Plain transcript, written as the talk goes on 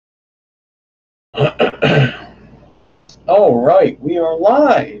All right, we are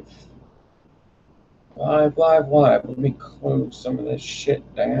live. Live. Let me close some of this shit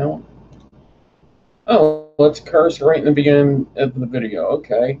down. Oh, let's curse right in the beginning of the video.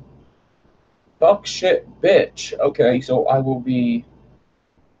 Okay. Fuck shit, bitch. Okay, so I will be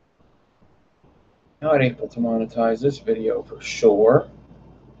not able to monetize this video for sure.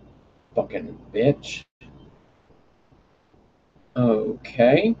 Fucking bitch.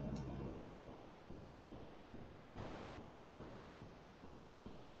 Okay.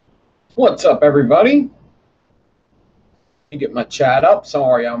 What's up, everybody? You get my chat up.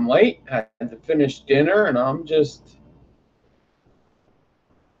 Sorry I'm late. I had to finish dinner and I'm just.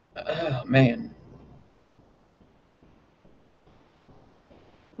 Oh, man.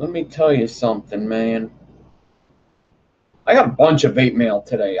 Let me tell you something, man. I got a bunch of vape mail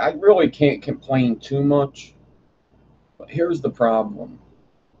today. I really can't complain too much. But here's the problem.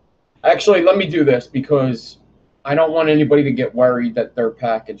 Actually, let me do this because I don't want anybody to get worried that their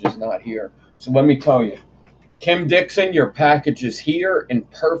package is not here. So let me tell you. Kim Dixon, your package is here in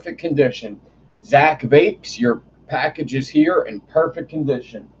perfect condition. Zach Vapes, your package is here in perfect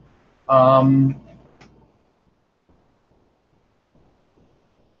condition. I'm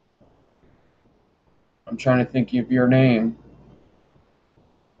trying to think of your name.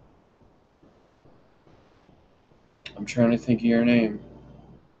 I'm trying to think of your name.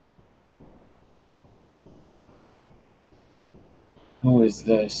 Who is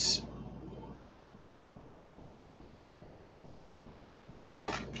this?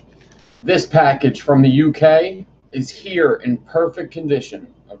 This package from the UK is here in perfect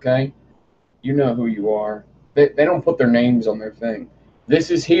condition, okay? You know who you are. They don't put their names on their thing.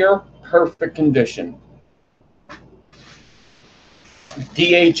 This is here, perfect condition.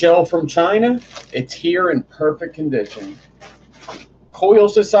 DHL from China, it's here in perfect condition. Coil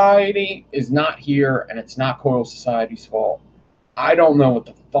Society is not here, and it's not Coil Society's fault. I don't know what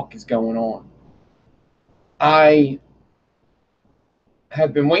the fuck is going on. I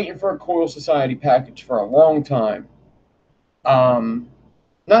have been waiting for a Coil Society package for a long time. Not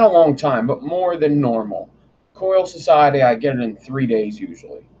a long time, but more than normal. Coil Society, I get it in 3 days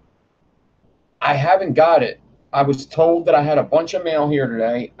usually. I haven't got it. I was told that I had a bunch of mail here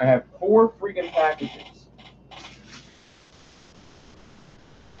today. I have 4 freaking packages.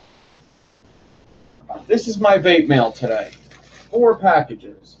 This is my vape mail today. 4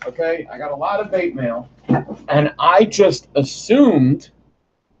 packages, okay? I got a lot of vape mail, and I just assumed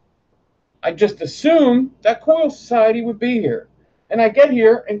that Coil Society would be here. And I get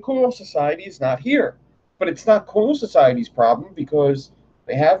here, and Coil Society is not here. But it's not Coil Society's problem because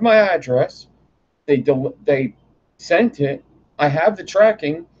they have my address. They sent it. I have the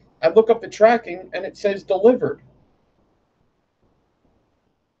tracking. I look up the tracking, and it says delivered.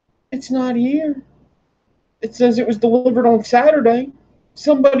 It's not here. It says it was delivered on Saturday.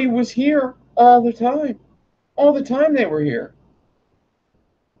 Somebody was here all the time. All the time they were here.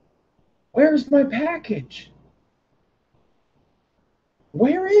 Where's my package?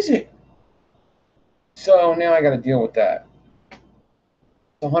 Where is it? So now I got to deal with that.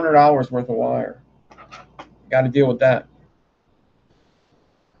 It's $100 worth of wire. Got to deal with that.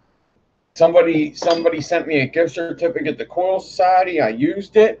 Somebody sent me a gift certificate to Coil Society. I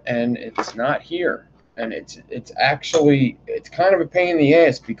used it, and it's not here. And it's kind of a pain in the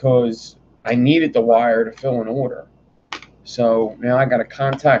ass because I needed the wire to fill an order. So now I got to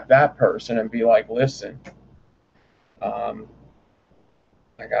contact that person and be like, listen, I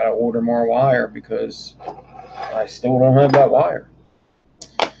got to order more wire because I still don't have that wire.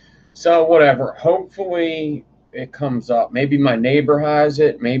 So whatever. Hopefully it comes up. Maybe my neighbor has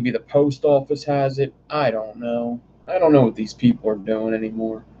it. Maybe the post office has it. I don't know. I don't know what these people are doing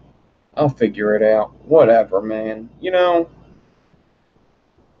anymore. I'll figure it out. Whatever, man. You know,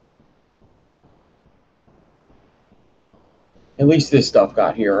 at least this stuff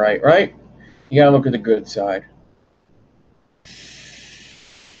got here, right? You gotta look at the good side.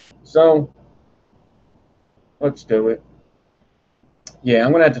 So, let's do it. Yeah,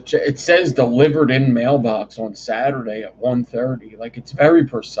 I'm gonna have to check. It says delivered in mailbox on Saturday at 1:30. Like, it's very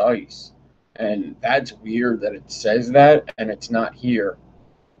precise. And that's weird that it says that and it's not here.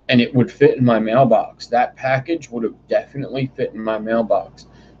 And it would fit in my mailbox. That package would have definitely fit in my mailbox.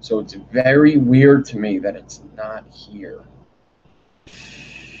 So it's very weird to me that it's not here.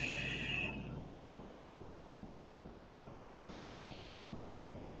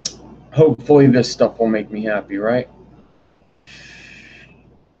 Hopefully this stuff will make me happy, right?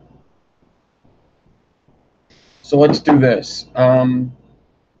 So let's do this.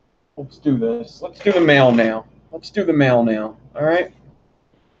 Let's do this. Let's do the mail now. All right?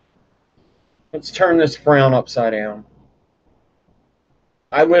 Let's turn this frown upside down.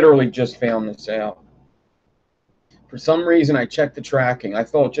 I literally just found this out. For some reason, I checked the tracking. I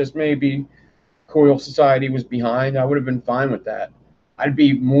thought just maybe Coil Society was behind. I would have been fine with that. I'd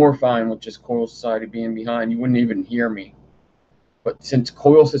be more fine with just Coil Society being behind. You wouldn't even hear me. But since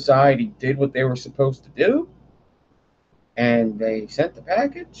Coil Society did what they were supposed to do, and they sent the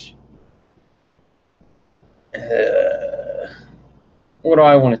package, what do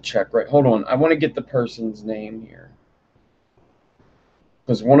I want to check? Right, hold on. I want to get the person's name here.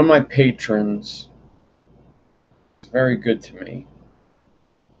 Because one of my patrons is very good to me.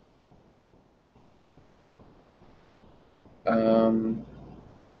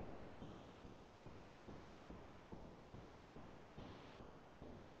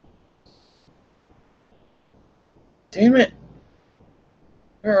 Damn it.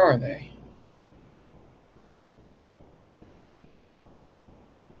 Where are they?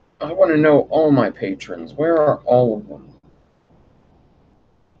 I want to know all my patrons. Where are all of them?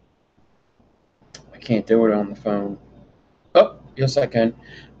 I can't do it on the phone. Oh, yes I can.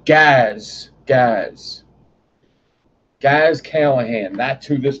 Gaz Callahan. That's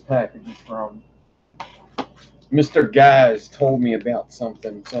who this package is from. Mr. Gaz told me about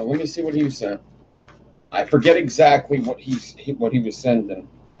something. So let me see what he sent. I forget exactly what he was sending.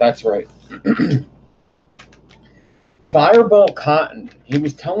 That's right. Fireball cotton. He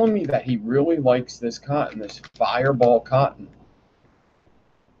was telling me that he really likes this cotton, this Fireball cotton.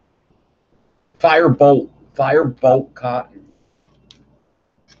 Firebolt cotton.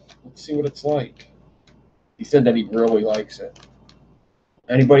 Let's see what it's like. He said that he really likes it.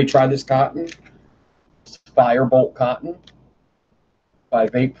 Anybody try this cotton? It's Firebolt cotton by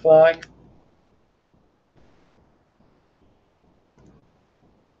Vapefly.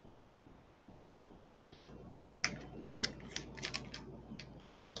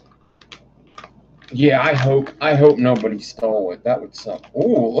 Yeah, I hope nobody stole it. That would suck.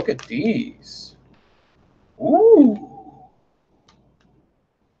 Ooh, look at these. Ooh.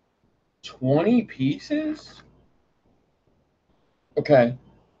 20 pieces? Okay.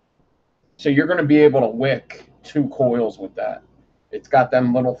 So you're going to be able to wick 2 coils with that. It's got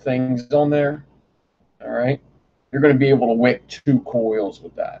them little things on there. All right. You're going to be able to wick 2 coils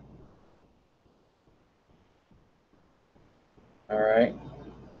with that. All right.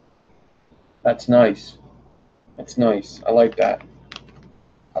 That's nice. That's nice. I like that.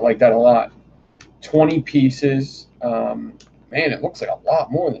 I like that a lot. 20 pieces. Man, it looks like a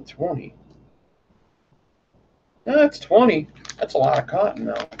lot more than 20. No, that's 20. That's a lot of cotton,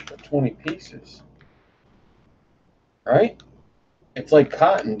 though, for 20 pieces. Right? It's like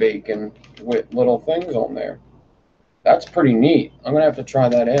cotton bacon with little things on there. That's pretty neat. I'm going to have to try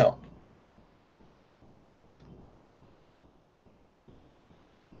that out.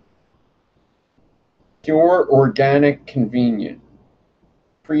 Pure, organic, convenient.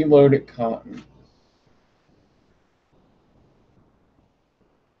 Preloaded cotton.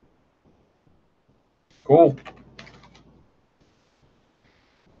 Cool.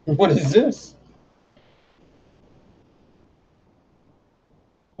 What is this?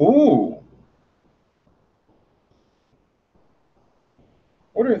 Ooh.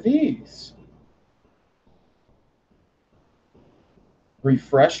 What are these?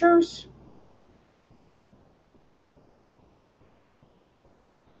 Refreshers?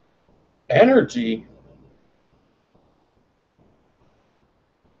 Energy?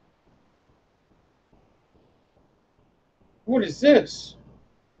 What is this?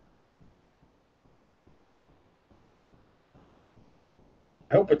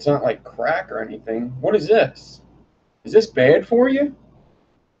 I hope it's not like crack or anything. What is this? Is this bad for you?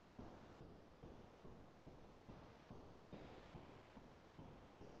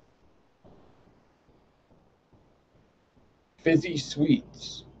 Fizzy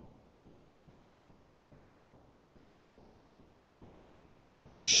sweets.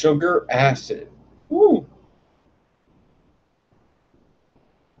 Sugar acid. Ooh.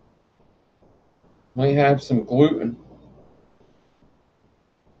 Might have some gluten.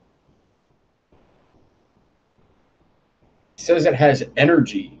 It says it has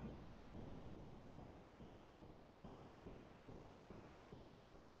energy.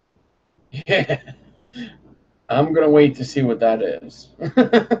 Yeah. I'm going to wait to see what that is.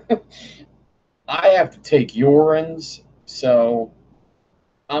 I have to take urines, so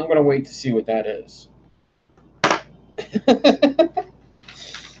I'm going to wait to see what that is.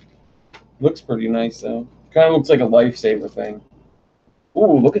 Looks pretty nice, though. Kind of looks like a lifesaver thing.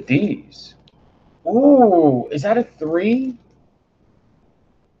 Ooh, look at these. Ooh, is that a 3?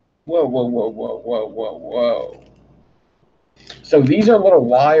 Whoa, whoa, whoa. So these are little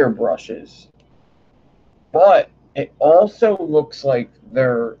wire brushes. but it also looks like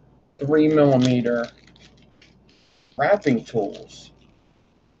they're 3mm wrapping tools.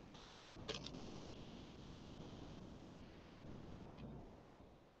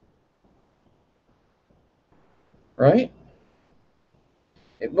 Right?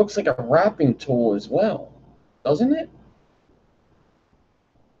 It looks like a wrapping tool as well, doesn't it?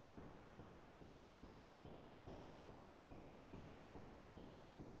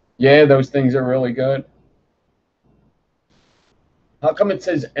 Yeah, those things are really good. How come it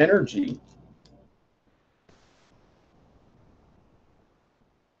says energy?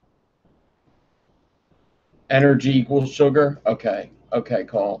 Energy equals sugar? Okay. Okay,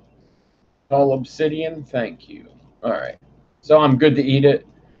 call. Call obsidian? Thank you. All right. So I'm good to eat it.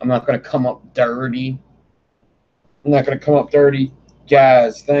 I'm not going to come up dirty. I'm not going to come up dirty.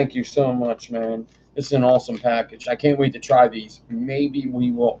 Gaz, thank you so much, man. This is an awesome package. I can't wait to try these. Maybe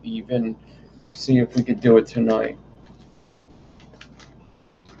we will even see if we could do it tonight.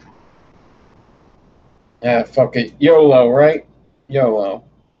 Yeah, fuck it. YOLO, right? YOLO.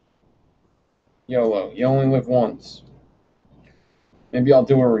 YOLO. You only live once. Maybe I'll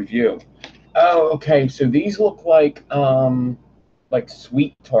do a review. Oh, okay. So these look like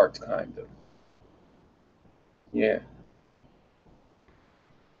sweet tarts, kind of. Yeah.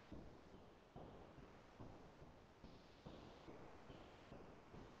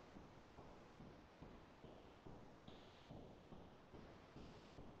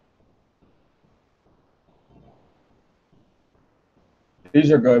 These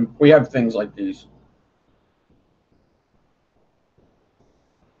are good. We have things like these.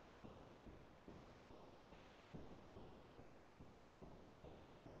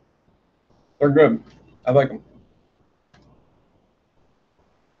 They're good. I like them.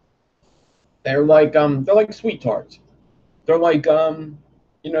 They're like sweet tarts. They're like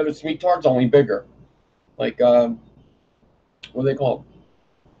the sweet tarts only bigger. Like what do they call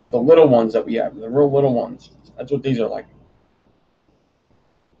the little ones that we have, the real little ones. That's what these are like.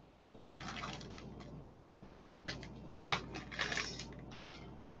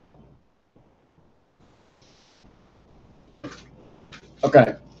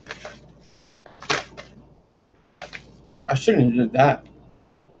 Okay. I shouldn't have did that.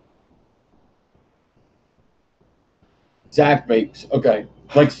 Zach Bakes. Okay.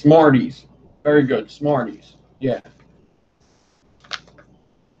 Like Smarties. Very good. Smarties. Yeah.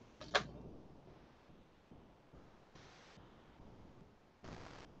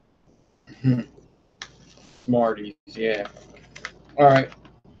 Smarties. Yeah. All right.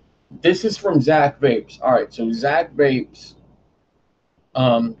 This is from Zach Vapes. All right. So Zach Vapes,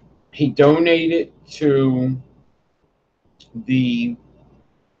 um, he donated to the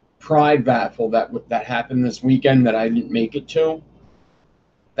Pride Baffle that happened this weekend that I didn't make it to.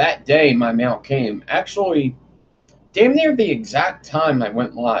 That day, my mail came. Actually, damn near the exact time I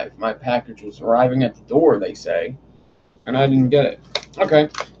went live. My package was arriving at the door, they say, and I didn't get it. Okay,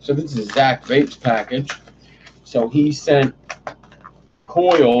 so this is Zach Vape's package. So he sent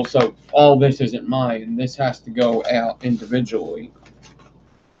coils. So all this isn't mine. This has to go out individually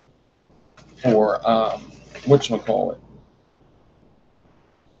for whatchamacallit.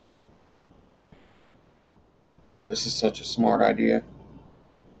 This is such a smart idea.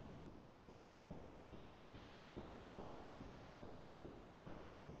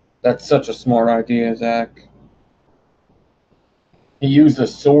 That's such a smart idea, Zach. He used a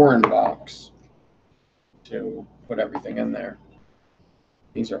Soren box to put everything in there.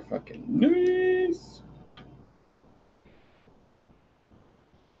 These are fucking nice.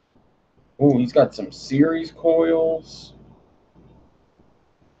 Oh, he's got some series coils.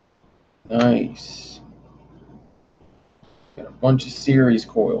 Nice. Got a bunch of series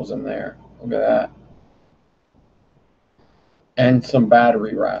coils in there. Look at that. And some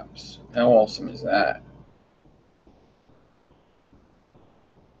battery wraps. How awesome is that?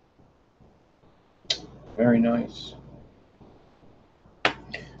 Very nice.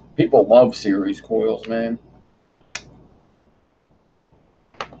 People love series coils, man.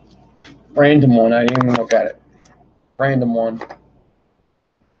 Random one. I didn't even look at it. Random one.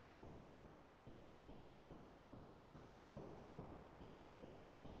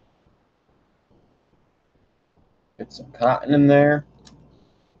 Get some cotton in there.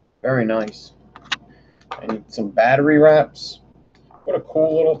 Very nice. I need some battery wraps. What a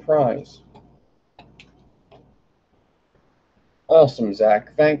cool little prize. Awesome,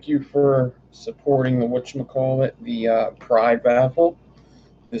 Zach. Thank you for supporting the whatchamacallit, the Pride Baffle.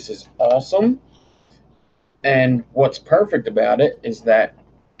 This is awesome. And what's perfect about it is that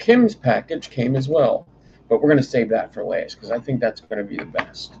Kim's package came as well. But we're going to save that for last because I think that's going to be the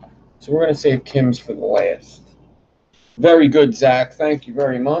best. So we're going to save Kim's for the last. Very good, Zach. Thank you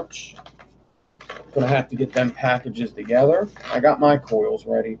very much. Gonna have to get them packages together. I got my coils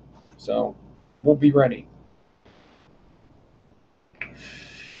ready, so we'll be ready.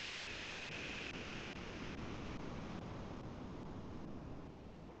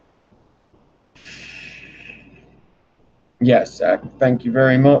 Yes, Zach. Thank you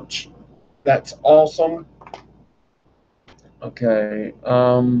very much. That's awesome. Okay.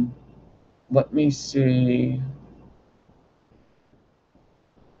 Let me see.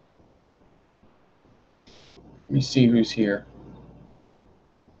 Let me see who's here.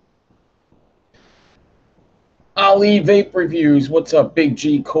 Ali Vape Reviews. What's up, Big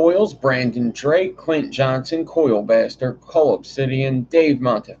G Coils? Brandon Drake, Clint Johnson, Coil Bastard, Cole Obsidian, Dave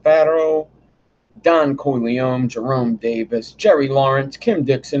Monteferro, Don Coileone, Jerome Davis, Jerry Lawrence, Kim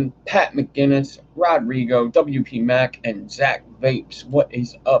Dixon, Pat McGinnis, Rodrigo, WP Mac, and Zach Vapes. What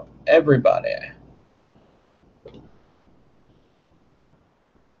is up, everybody?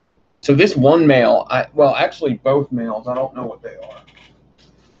 So this one male, well, actually both males, I don't know what they are.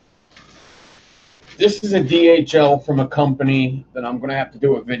 This is a DHL from a company that I'm going to have to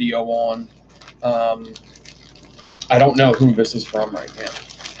do a video on. I don't know who this is from right now.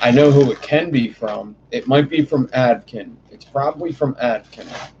 I know who it can be from. It might be from Adkin. It's probably from Adkin.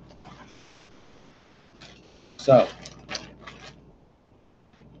 So,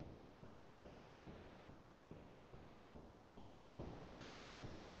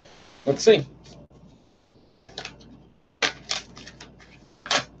 let's see.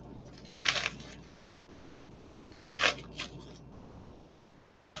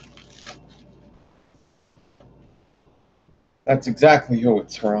 That's exactly who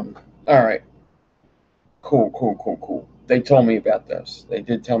it's from. All right. Cool. They told me about this. They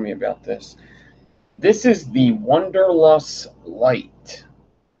did tell me about this. This is the Wonderlust Light.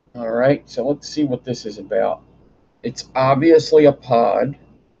 All right. So let's see what this is about. It's obviously a pod.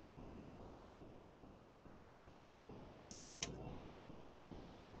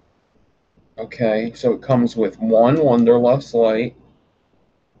 Okay. So it comes with one Wonderlust Light,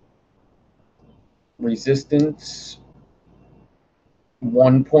 resistance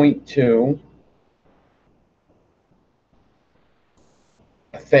 1.2,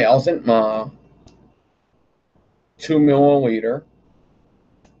 1,000 mAh, 2 milliliter,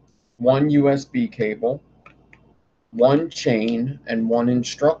 one USB cable, one chain, and one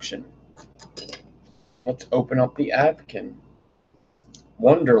instruction. Let's open up the Adkin.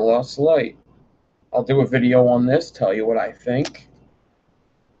 Wonderlust Light. I'll do a video on this, tell you what I think.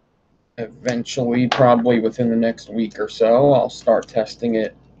 Eventually, probably within the next week or so, I'll start testing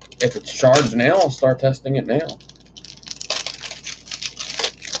it. If it's charged now, I'll start testing it now.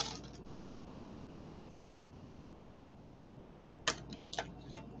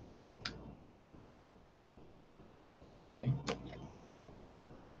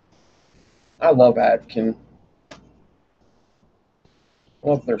 I love Adkin.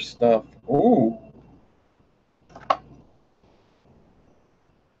 Love their stuff. Ooh.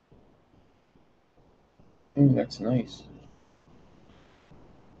 Ooh, that's nice.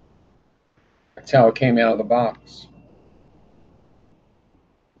 That's how it came out of the box.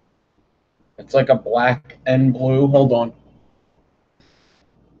 It's like a black and blue. Hold on.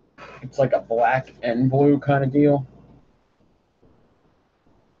 It's like a black and blue kind of deal.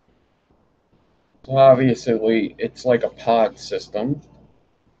 So obviously, it's like a pod system.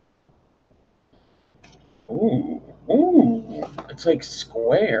 Ooh, it's like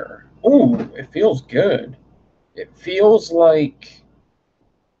square. Ooh, it feels good. It feels like,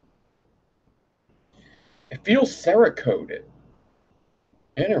 it feels Cerakoted.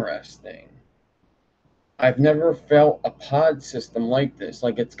 Interesting. I've never felt a pod system like this.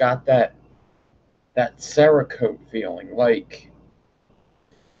 Like it's got that Cerakote feeling, like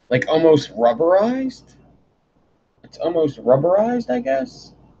almost rubberized. It's almost rubberized, I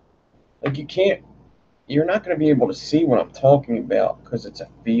guess. Like you're not going to be able to see what I'm talking about because it's a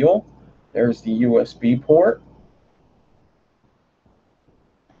feel. There's the USB port.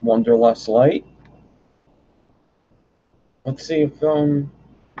 Wonderlust Light. Let's see if oh,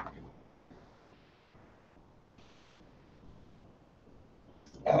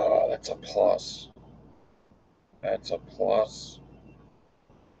 that's a plus. That's a plus.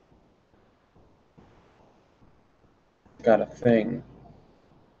 Got a thing.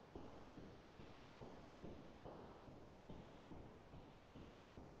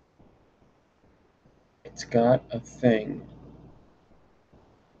 It's got a thing.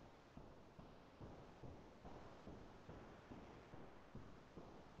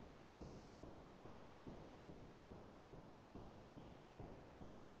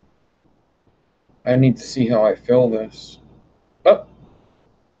 I need to see how I fill this. Oh,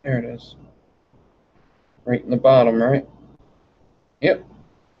 there it is. Right in the bottom, right? Yep.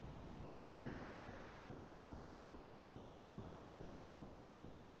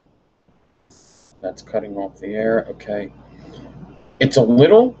 That's cutting off the air. Okay. It's a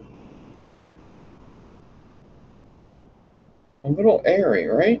little airy,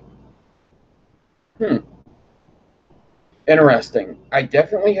 right? Hmm. Interesting. I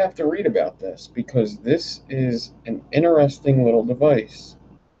definitely have to read about this because this is an interesting little device.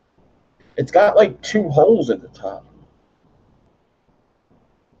 It's got like two holes at the top.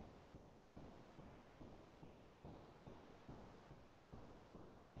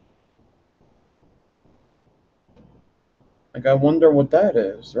 Like, I wonder what that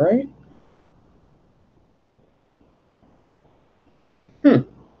is, right? Hmm.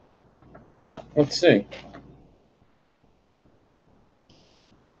 Let's see.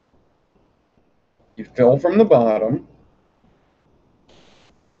 You fill from the bottom.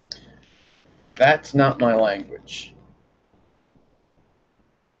 That's not my language.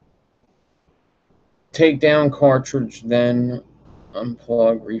 Take down cartridge, then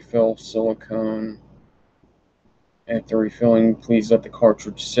unplug, refill silicone. After refilling, please let the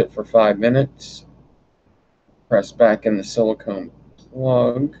cartridge sit for 5 minutes. Press back in the silicone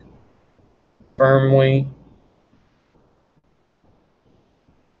plug firmly.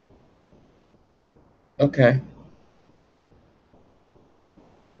 Okay.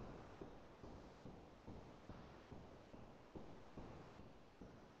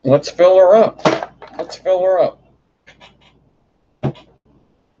 Let's fill her up. Let's fill her up.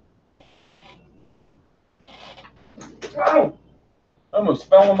 Oh! Almost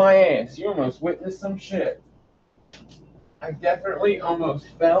fell on my ass. You almost witnessed some shit. I definitely almost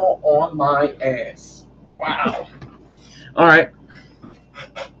fell on my ass. Wow. All right.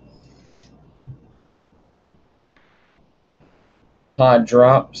 Pod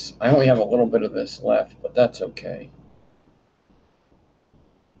drops. I only have a little bit of this left, but that's okay.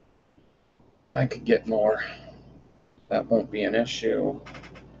 I could get more. That won't be an issue.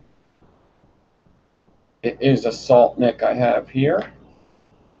 It is a salt nick I have here.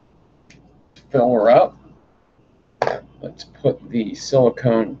 Fill her up. Let's put the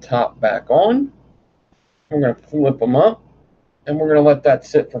silicone top back on. We're going to flip them up, and we're going to let that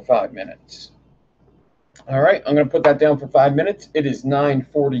sit for 5 minutes. All right, I'm going to put that down for 5 minutes. It is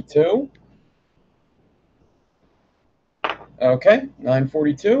 9:42. Okay,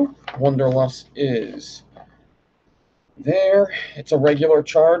 9:42. Wonderlust is there. It's a regular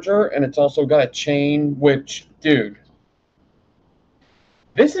charger, and it's also got a chain, which, dude,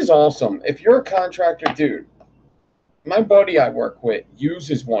 this is awesome. If you're a contractor, dude, my buddy I work with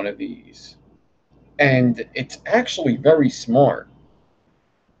uses one of these, and it's actually very smart.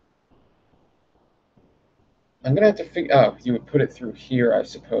 I'm gonna have to figure. Oh, you would put it through here, I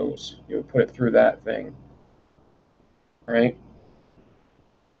suppose. You would put it through that thing, right?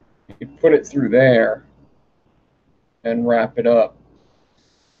 You put it through there and wrap it up,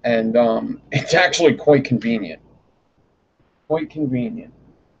 and it's actually quite convenient. Quite convenient.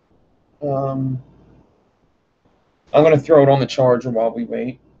 Um, I'm gonna throw it on the charger while we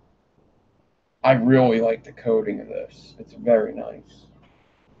wait. I really like the coating of this. It's very nice.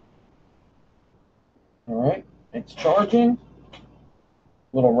 All right, it's charging.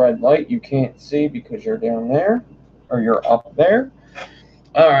 Little red light you can't see because you're down there or you're up there.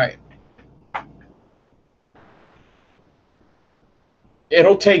 All right.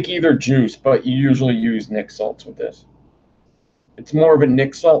 It'll take either juice, but you usually use Nick salts with this. It's more of a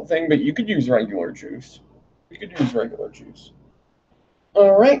Nick salt thing, but you could use regular juice. You could use regular juice.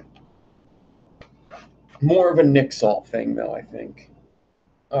 All right. More of a Nick salt thing, though, I think.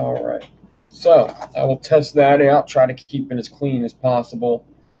 All right. So I will test that out, try to keep it as clean as possible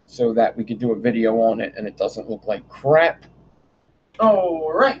so that we could do a video on it and it doesn't look like crap.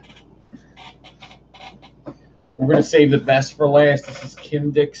 All right. We're going to save the best for last. This is Kim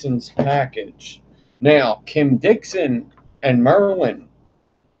Dixon's package. Now, Kim Dixon and Merlin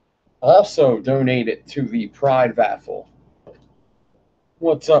also donated to the Pride Raffle.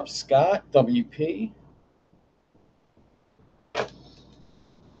 What's up, Scott? WP?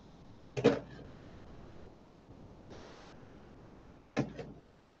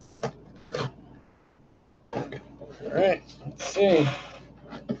 All right, let's see.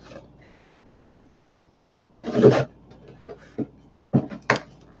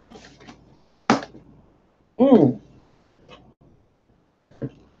 Ooh.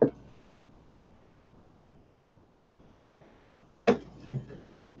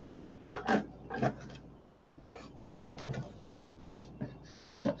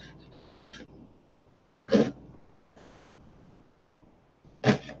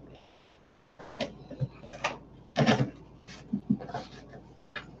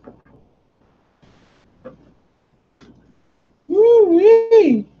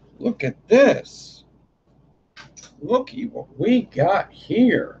 Okay, look at this. Looky what we got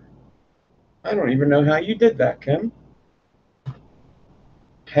here. I don't even know how you did that, Kim.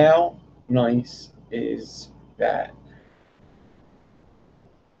 How nice is that?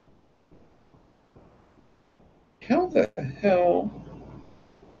 How the hell?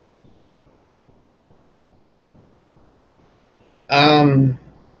 Um,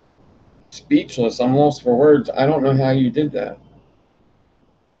 Speechless. I'm lost for words. I don't know how you did that.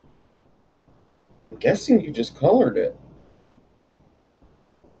 I'm guessing you just colored it.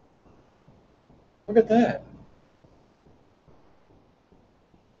 Look at that.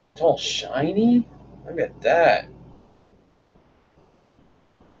 It's all shiny. Look at that.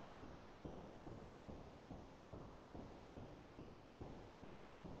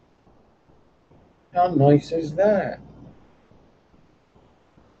 How nice is that?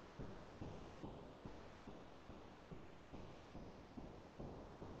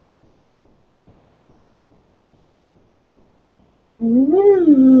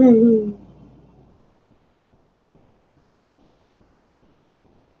 Ooh.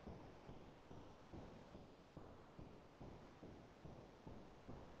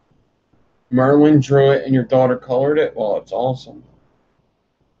 Merlin drew it and your daughter colored it? Well, it's awesome.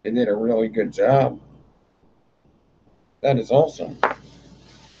 They did a really good job. That is awesome.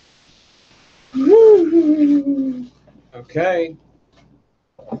 Okay.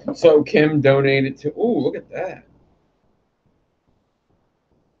 So Kim donated to. Ooh, look at that.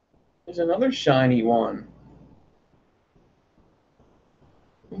 There's another shiny one.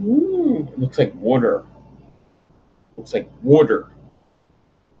 Ooh, it looks like water. Looks like water.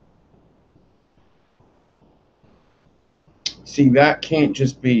 See, that can't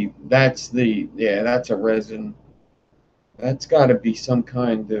just be. That's the. Yeah, that's a resin. That's got to be some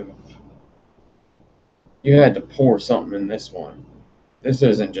kind of. You had to pour something in this one. This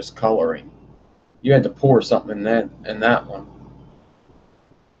isn't just coloring. You had to pour something in that one.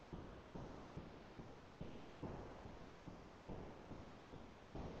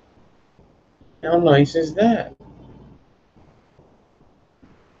 How nice is that?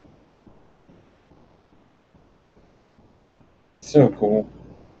 So cool.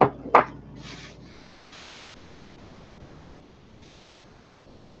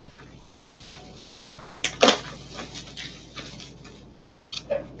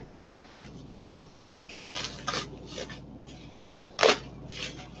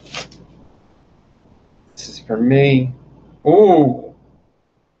 This is for me. Ooh,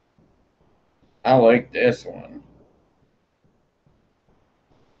 I like this one.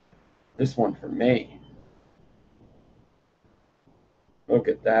 This one for me. Look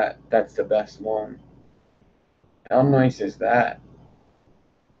at that. That's the best one. How nice is that?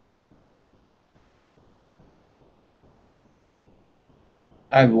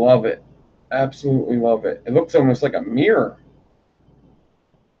 I love it. Absolutely love it. It looks almost like a mirror.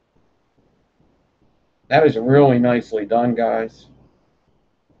 That is really nicely done, guys.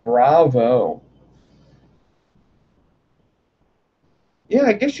 Bravo. Yeah,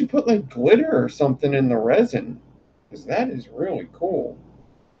 I guess you put like glitter or something in the resin, because that is really cool.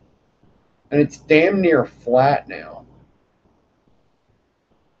 And it's damn near flat now.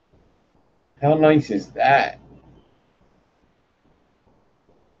 How nice is that?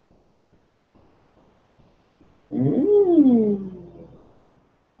 Ooh.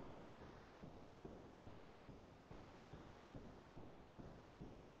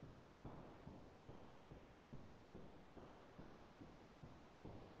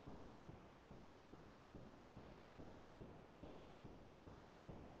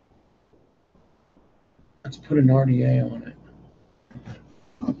 Let's put an RDA on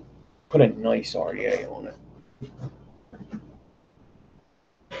it. Put a nice RDA on it.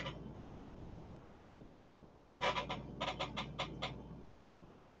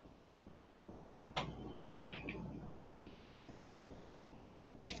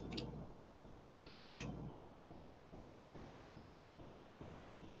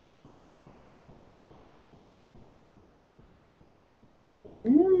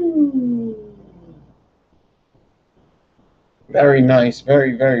 Ooh. Very nice.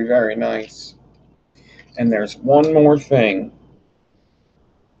 Very, very, very nice. And there's one more thing.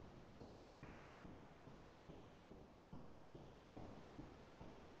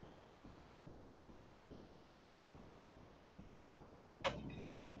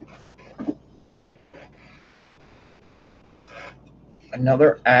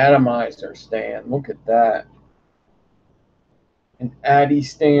 Another atomizer stand. Look at that. An Addy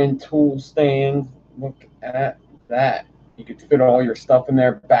stand, tool stand. Look at that. You could fit all your stuff in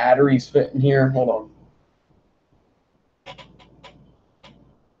there. Batteries fit in here. Hold on.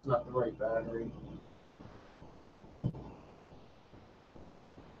 It's not the right battery.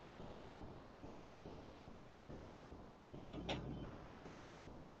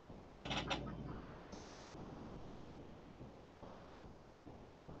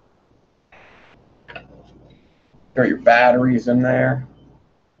 Throw your batteries in there.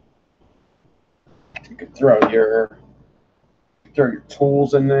 You could throw your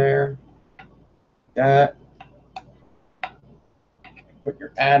tools in there. That. Put your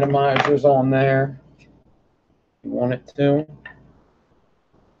atomizers on there. If you want it to.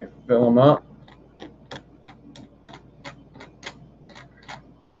 Fill them up.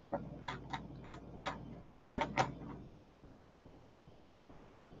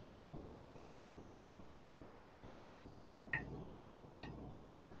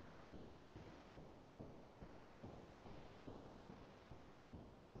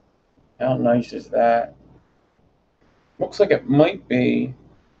 How nice is that? Looks like it might be.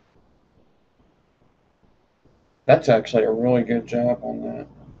 That's actually a really good job on that.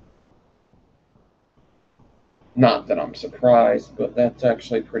 Not that I'm surprised, but that's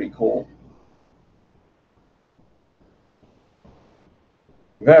actually pretty cool.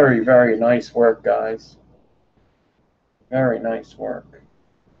 Very, very nice work, guys. Very nice work.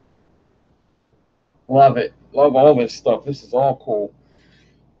 Love it. Love all this stuff. This is all cool.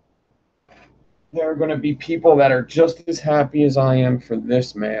 There are going to be people that are just as happy as I am for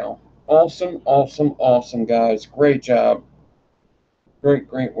this mail. Awesome, awesome, awesome, guys. Great job. Great,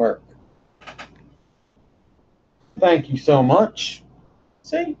 great work. Thank you so much.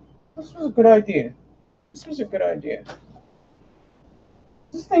 See, this was a good idea. This was a good idea.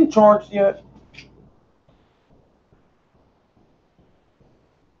 Is this thing charged yet?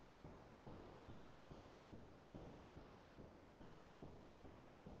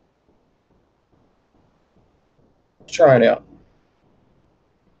 Let's try it out.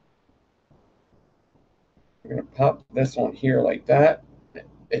 I'm going to pop this on here like that.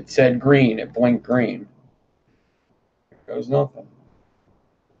 It said green. It blinked green. There goes nothing.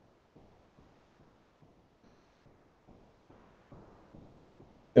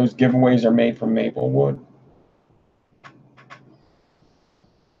 Those giveaways are made from Maplewood.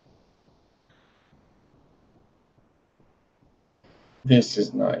 This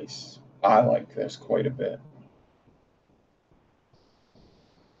is nice. I like this quite a bit.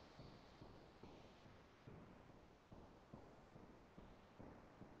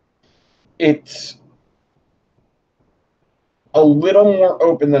 It's a little more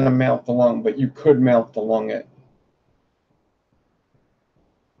open than a mouth to lung, but you could mouth to lung it.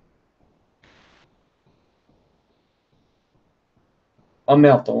 I'm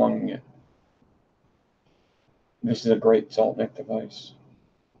mouth to lunging it. This is a great salt nick device.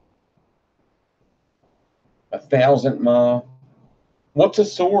 1,000 mAh. What's a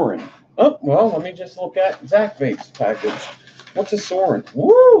Sorin? Oh, well, let me just look at Zach Vape's package. What's a Sorin?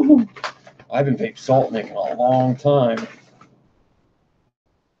 Woo! I haven't vaped salt nick in a long time.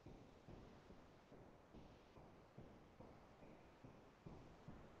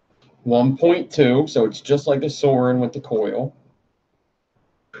 .2, so it's just like a Sorin with the coil.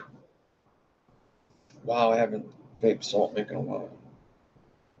 Wow, I haven't vaped salt nick in a while.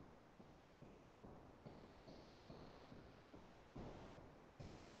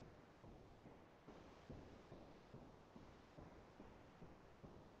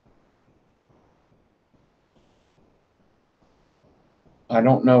 I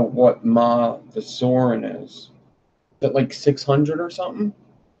don't know what mAh the Sorin is. Is it like 600 or something?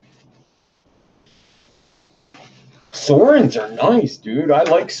 Sorins are nice, dude. I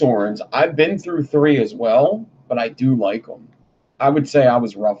like Sorins. I've been through 3 as well, but I do like them. I would say I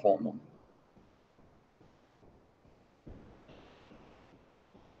was rough on them.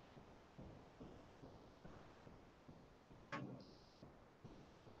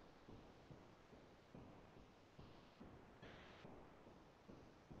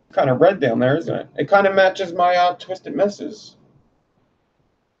 Kind of red down there, isn't it? It kind of matches my Twisted Misses.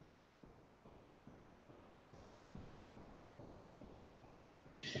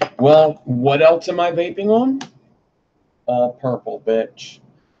 Well, what else am I vaping on? All purple, bitch.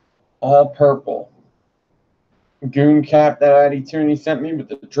 All purple. Goon cap that Addy Tooney sent me with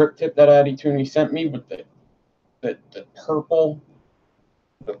the drip tip that Addy Tooney sent me with the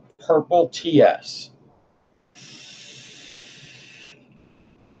purple TS.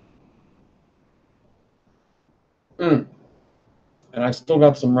 And I still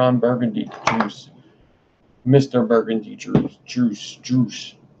got some Ron Burgundy juice. Mr. Burgundy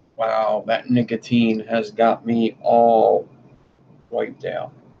juice. Wow, that nicotine has got me all wiped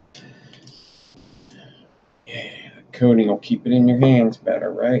out. Yeah, the coating will keep it in your hands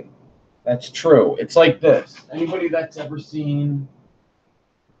better, right? That's true. It's like this. Anybody that's ever seen,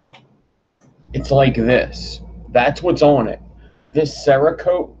 it's like this. That's what's on it. This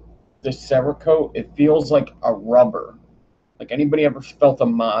Cerakote, it feels like a rubber. Like anybody ever felt a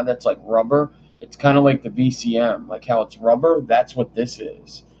mod that's like rubber? It's kind of like the VCM, like how it's rubber. That's what this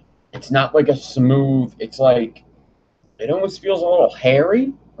is. It's not like a smooth. It's like it almost feels a little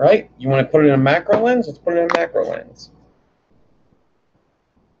hairy, right? You want to put it in a macro lens? Let's put it in a macro lens.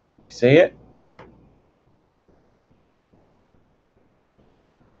 See it?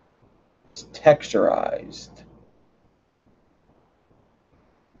 It's texturized.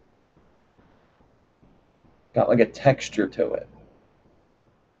 Got like a texture to it.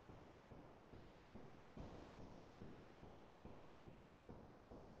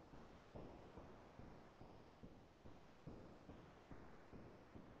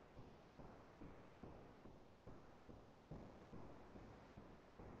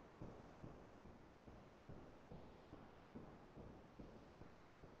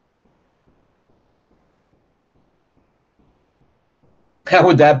 How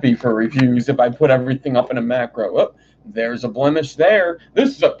would that be for reviews if I put everything up in a macro? Oh, there's a blemish there.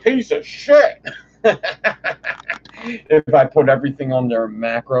 This is a piece of shit. If I put everything on their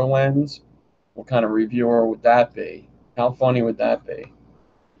macro lens, what kind of reviewer would that be? How funny would that be?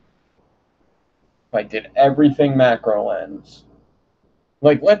 If I did everything macro lens.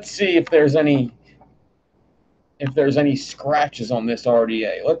 Like, let's see if there's any scratches on this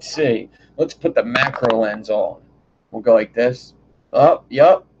RDA. Let's see. Let's put the macro lens on. We'll go like this. Oh,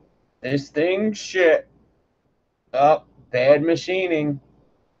 yep. This thing's shit. Oh, bad machining.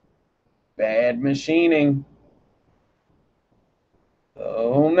 Bad machining.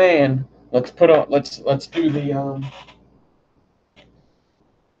 Oh man. Let's do the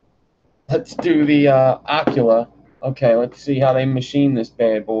Ocula. Okay, let's see how they machine this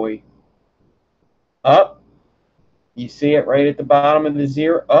bad boy. Up. You see it right at the bottom of the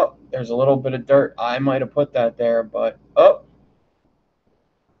zero. Oh, there's a little bit of dirt. I might have put that there, but up.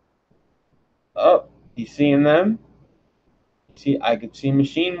 Up. You seeing them? See, I could see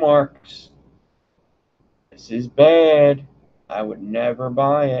machine marks. This is bad. I would never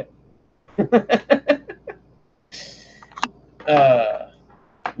buy it.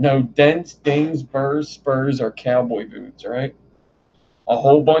 No dents, dings, burrs, spurs, or cowboy boots, right? A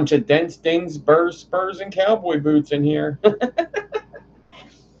whole bunch of dents, dings, burrs, spurs, and cowboy boots in here.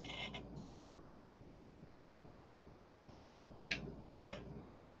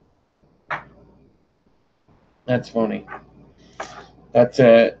 That's funny. That's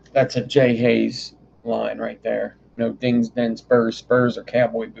a Jay Hayes line right there. No dings, dents, burrs, spurs, or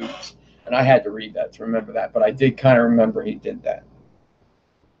cowboy boots. And I had to read that to remember that, but I did kind of remember he did that.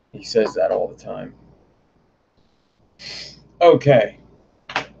 He says that all the time. Okay.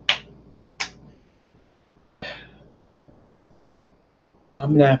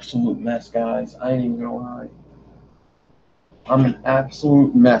 I'm an absolute mess, guys. I ain't even gonna lie. I'm an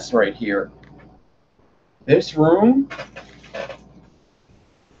absolute mess right here. This room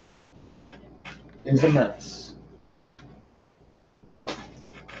is a mess.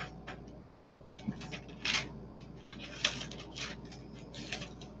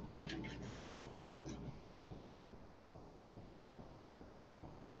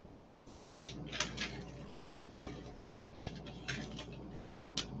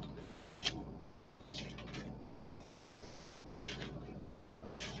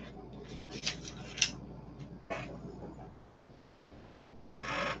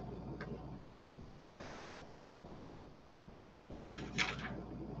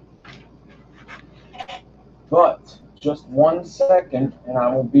 But just 1 second, and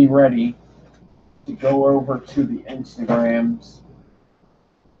I will be ready to go over to the Instagrams.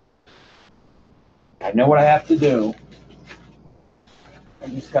 I know what I have to do. I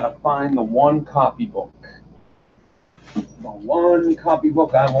just gotta find the one copybook. The one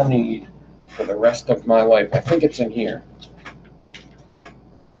copybook I will need for the rest of my life. I think it's in here.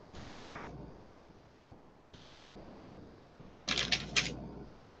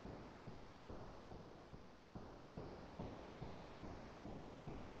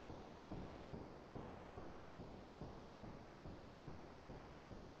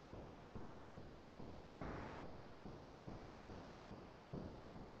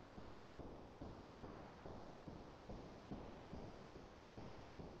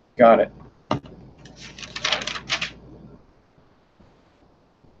 Got it.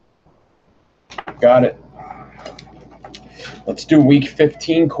 Got it. Let's do week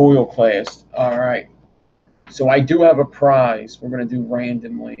 15 coil class. All right. So I do have a prize we're going to do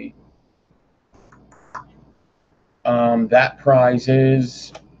randomly. That prize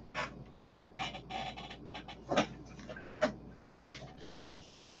is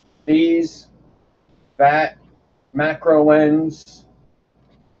these, that macro lens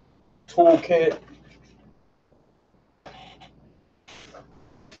toolkit,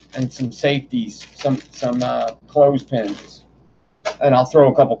 and some safeties, some clothespins, and I'll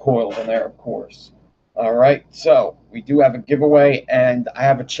throw a couple coils in there, of course. All right, so we do have a giveaway, and I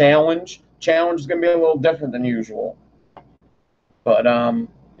have a challenge. Challenge is going to be a little different than usual, but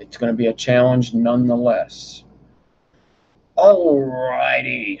it's going to be a challenge nonetheless. All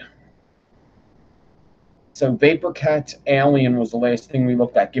righty. So Vapor Cat's Alien was the last thing we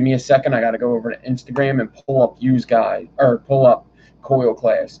looked at. Give me a second. I got to go over to Instagram and pull up pull up Coil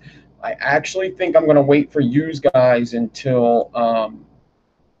Class. I actually think I'm going to wait for Use Guys until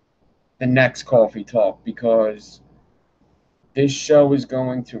the next Coffee Talk, because this show is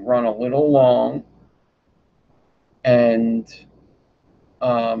going to run a little long, and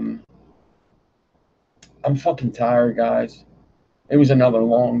I'm fucking tired, guys. It was another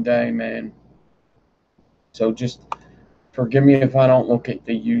long day, man. So just forgive me if I don't look at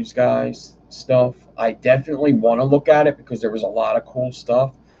the Use Guys stuff. I definitely want to look at it because there was a lot of cool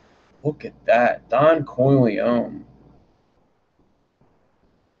stuff. Look at that. Don Corleone.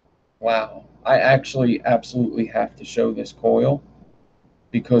 Wow. I actually absolutely have to show this coil,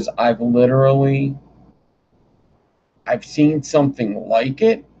 because I've seen something like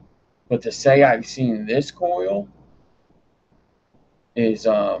it, but to say I've seen this coil is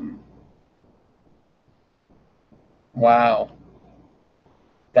wow.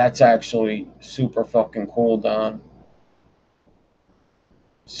 That's actually super fucking cool, Don.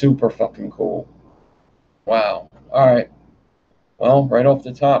 Super fucking cool. Wow. All right. Well, right off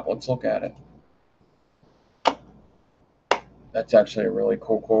the top, let's look at it. That's actually a really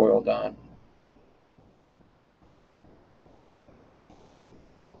cool coil, Don.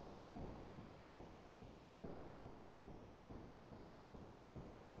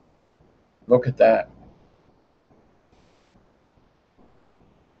 Look at that.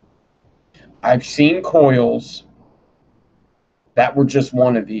 I've seen coils that were just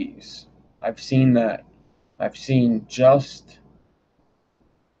one of these. I've seen that. I've seen just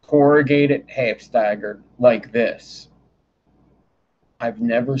corrugated half staggered like this. I've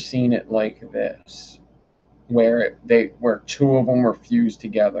never seen it like this, where two of them were fused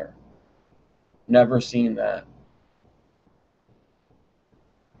together. Never seen that.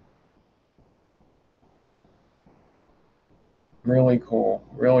 Really cool.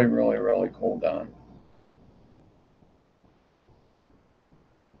 Really, really, really cool, Don.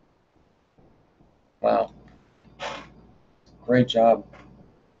 Wow. Great job.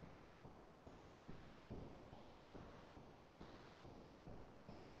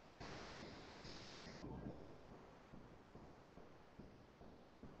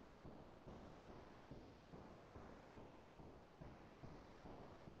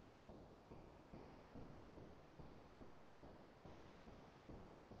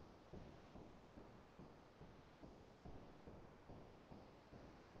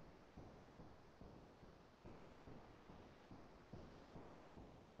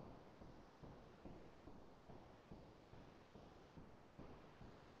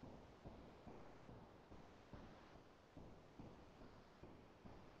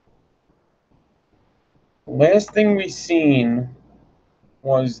 Last thing we seen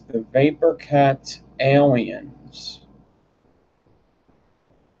was the Vapor Cat Aliens.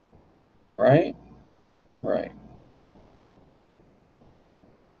 Right? Right.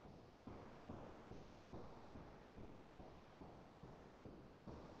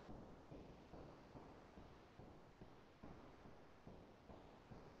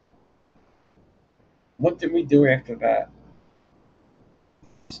 What did we do after that?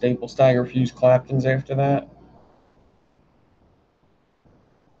 Staple Stagger Fuse Claptons after that?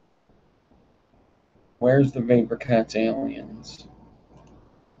 Where's the Vapor Cat's Aliens?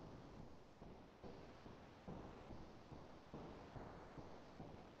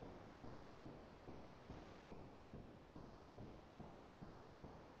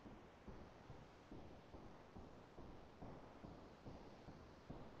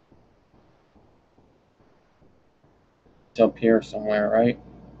 It's up here somewhere, right?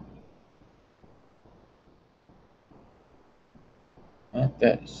 Not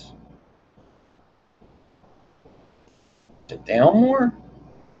this. Is it down more?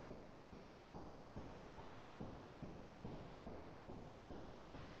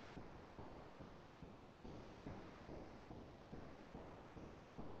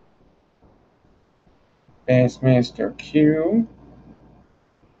 Bassmaster Q.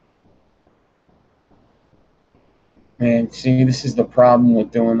 See, this is the problem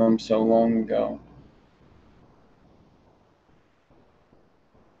with doing them so long ago.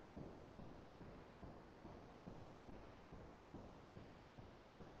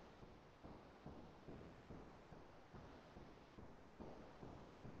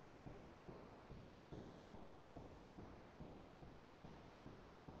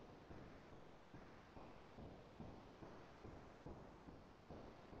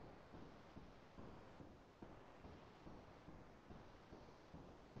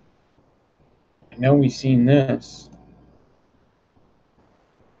 I know we've seen this.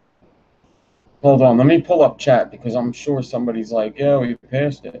 Hold on, let me pull up chat because I'm sure somebody's like, yeah, we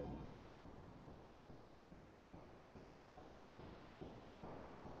passed it.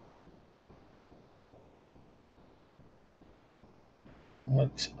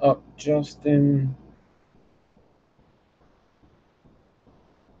 What's up, Justin?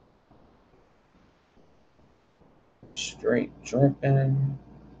 Straight dripping.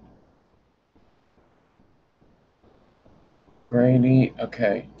 Grady.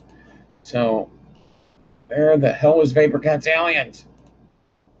 Okay. So, where the hell is Vapor Cat's aliens?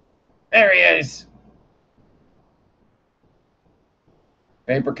 There he is.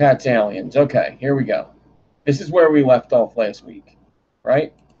 Vapor Cat's aliens. Okay, here we go. This is where we left off last week,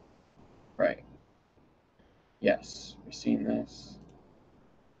 right? Right. Yes, we've seen this.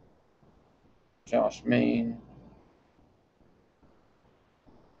 Josh Main.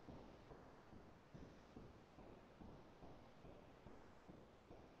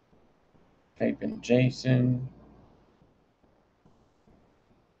 Fape and Jason.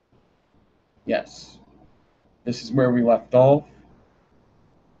 Yes. This is where we left off.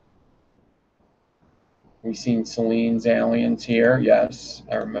 We've seen Celine's aliens here. Yes,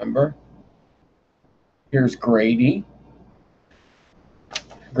 I remember. Here's Grady.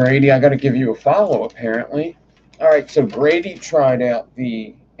 Grady, I got to give you a follow, apparently. All right, so Grady tried out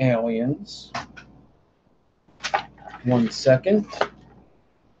the aliens. 1 second.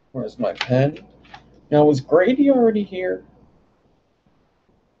 Where's my pen? Now, was Grady already here?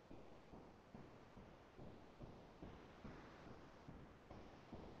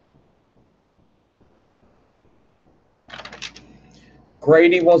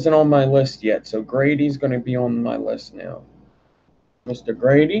 Grady wasn't on my list yet, so Grady's going to be on my list now. Mr.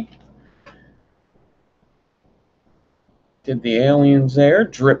 Grady did the aliens there.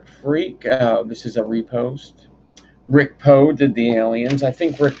 Drip Freak. This is a repost. Rick Poe did the aliens. I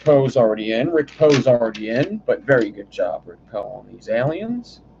think Rick Poe's already in. Rick Poe's already in, but very good job, Rick Poe, on these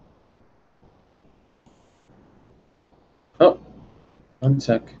aliens. Oh, 1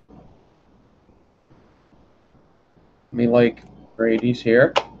 sec. Me like Grady's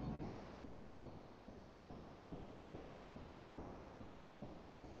here.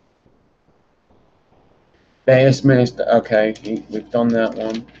 Bassmaster. Okay, we've done that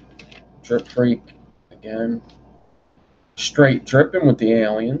one. Drip Freak again. Straight dripping with the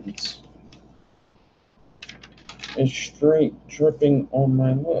aliens. Is straight dripping on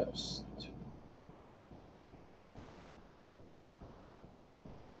my list?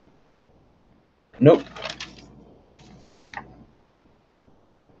 Nope.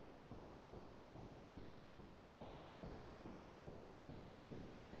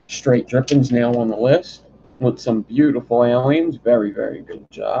 Straight dripping's now on the list with some beautiful aliens. Very, very good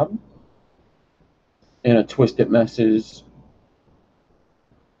job. And a Twisted Messes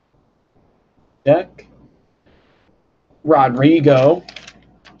deck. Rodrigo.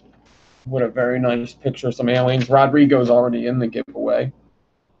 What a very nice picture of some aliens. Rodrigo's already in the giveaway.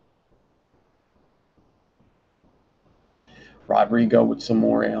 Rodrigo with some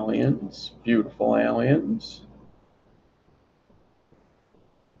more aliens. Beautiful aliens.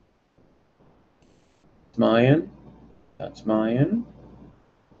 Mayan. That's Mayan.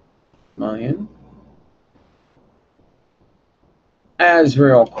 Mayan.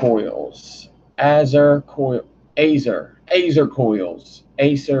 Azrael coils. Azer coil. Acer coils.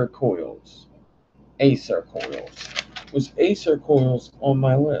 Acer coils. Acer coils. Was Acer coils on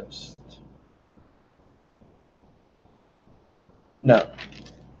my list? No.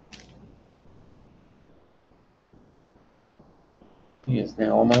 He is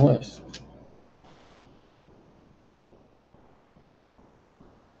now on my list.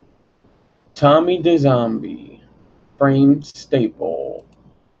 Tommy the Zombie. Frame staple.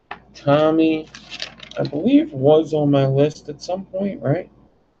 Tommy, I believe, was on my list at some point, right?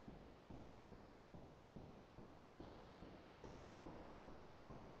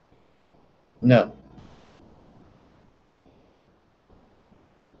 No.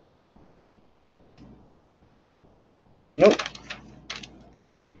 Nope.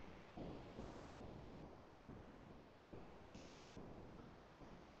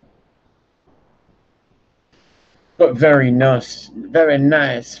 But very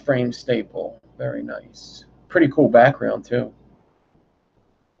nice frame staple. Very nice. Pretty cool background too.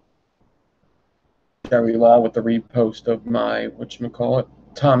 Jerry Law with the repost of my, whatchamacallit,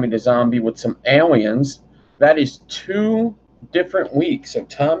 Tommy the Zombie with some aliens. That is 2 different weeks. So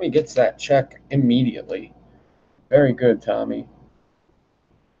Tommy gets that check immediately. Very good, Tommy.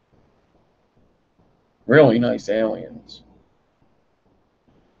 Really nice aliens.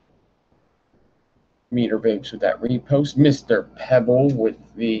 Meter Vapes with that repost. Mr. Pebble with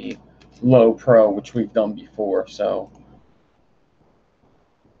the Low Pro, which we've done before. So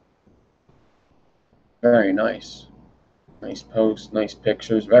very nice. Nice post, nice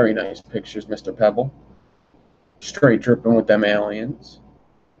pictures, very nice pictures, Mr. Pebble. Straight dripping with them aliens.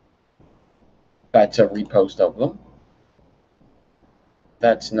 That's a repost of them.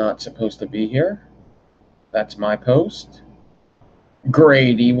 That's not supposed to be here. That's my post.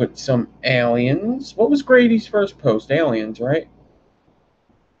 Grady with some aliens. What was Grady's first post? Aliens, right?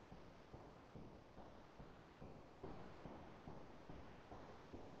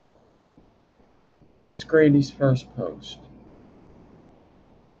 It's Grady's first post.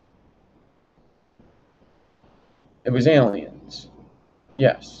 It was aliens.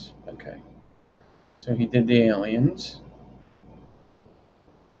 Yes. Okay. So he did the aliens.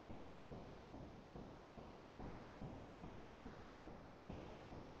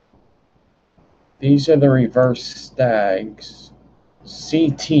 These are the reverse stags.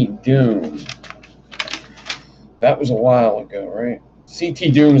 CT Doom. That was a while ago, right?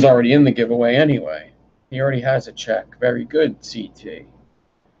 CT Doom's already in the giveaway anyway. He already has a check. Very good, CT.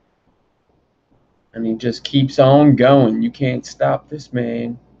 And he just keeps on going. You can't stop this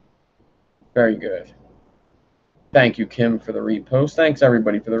man. Very good. Thank you, Kim, for the repost. Thanks,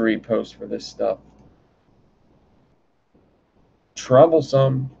 everybody, for the repost for this stuff.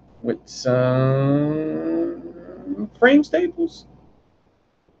 Troublesome with some frame staples.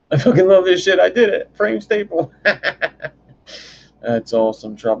 I fucking love this shit. I did it. Frame staple. That's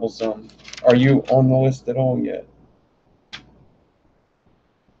awesome. Troublesome. Are you on the list at all yet?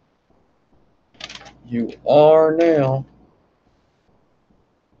 You are now.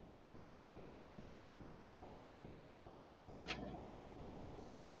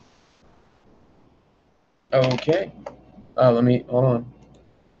 Okay. Let me, hold on.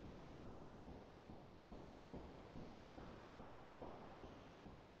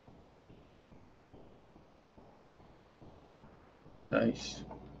 Nice.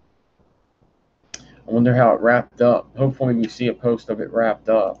 I wonder how it wrapped up. Hopefully we see a post of it wrapped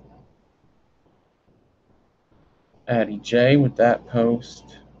up. Addie J with that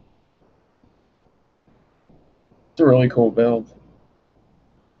post. It's a really cool build.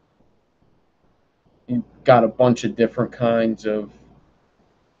 You've got a bunch of different kinds of...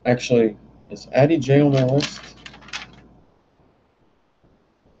 Actually, is Addie J on my list?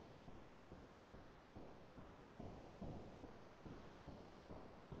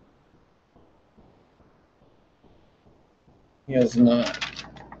 He has not.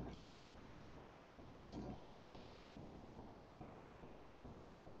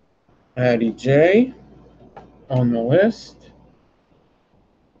 Addie J on the list.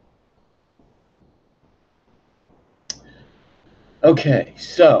 Okay,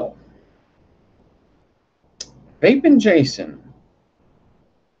 so Vape and Jason.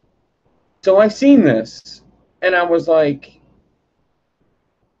 So I seen this, and I was like,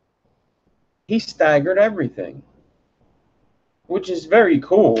 he staggered everything, which is very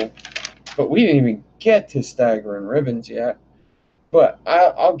cool, but we didn't even get to staggering ribbons yet. But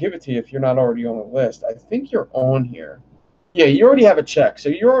I'll give it to you if you're not already on the list. I think you're on here. Yeah, you already have a check, so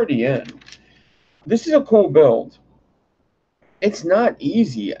you're already in. This is a cool build. It's not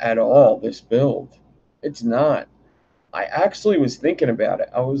easy at all, this build. It's not. I actually was thinking about it.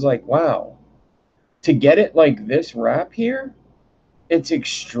 I was like, wow, to get it like this wrap here, it's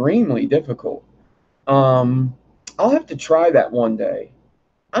extremely difficult. I'll have to try that one day.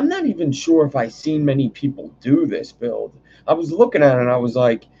 I'm not even sure if I've seen many people do this build. I was looking at it and I was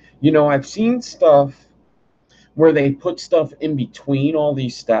like, you know, I've seen stuff where they put stuff in between all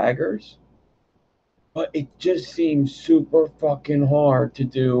these staggers, but it just seems super fucking hard to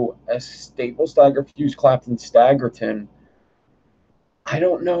do a staple stagger fuse Clapton Staggerton. I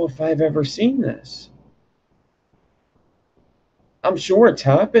don't know if I've ever seen this. I'm sure it's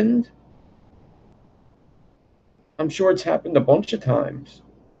happened. I'm sure it's happened a bunch of times.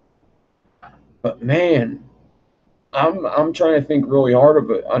 But man, I'm trying to think really hard of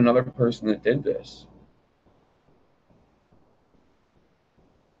another person that did this.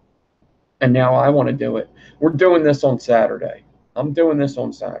 And now I want to do it. We're doing this on Saturday. I'm doing this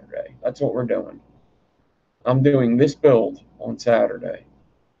on Saturday. That's what we're doing. I'm doing this build on Saturday.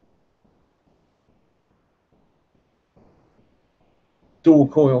 Dual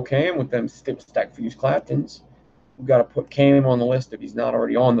coil cam with them stack fuse Claptons. We've got to put Cam on the list if he's not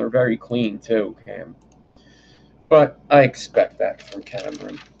already on. They're very clean too, Cam. But I expect that from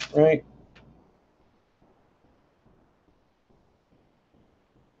Cameron, right?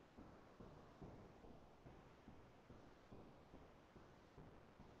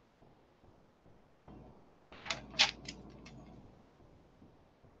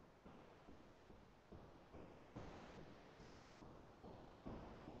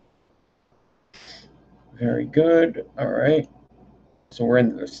 Very good. All right. So we're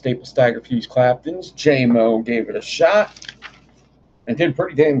in the staple stagger fuse Claptons. J-Mo gave it a shot and did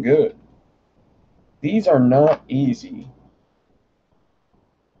pretty damn good. These are not easy.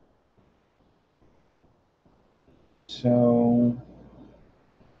 So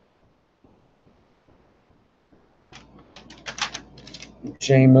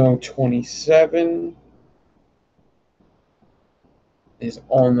J-Mo 27 is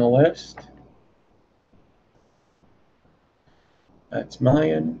on the list. That's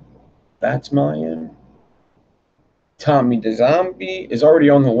Mayan. That's Mayan. Tommy the Zombie is already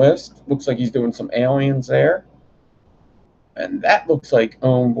on the list. Looks like he's doing some aliens there. And that looks like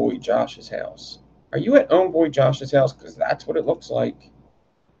Boy Josh's house. Are you at Boy Josh's house? Because that's what it looks like.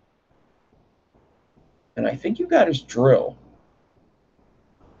 And I think you got his drill.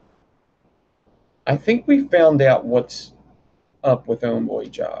 I think we found out what's up with Boy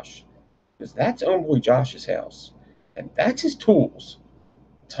Josh. Because that's Boy Josh's house. And that's his tools.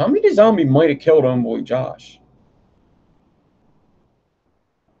 Tommy the Zombie might have killed Boy Josh.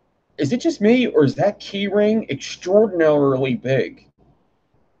 Is it just me, or is that key ring extraordinarily big?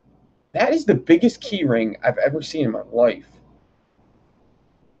 That is the biggest key ring I've ever seen in my life.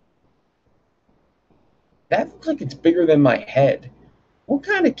 That looks like it's bigger than my head. What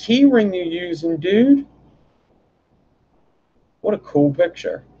kind of key ring you using, dude? What a cool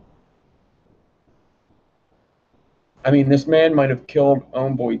picture. I mean, this man might have killed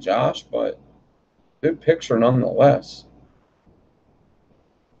Boy Josh, but good picture nonetheless.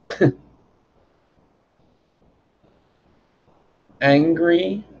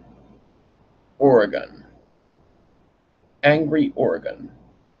 Angry Oregon. Angry Oregon.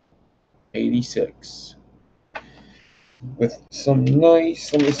 86. With some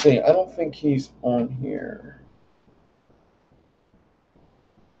nice, let me see, I don't think he's on here.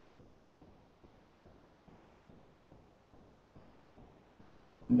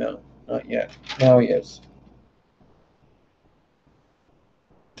 No, not yet. Now he is.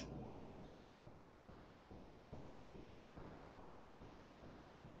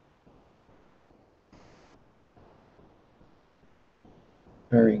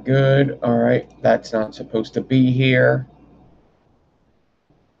 Very good. All right, that's not supposed to be here.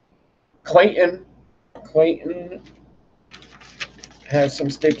 Clayton. Clayton has some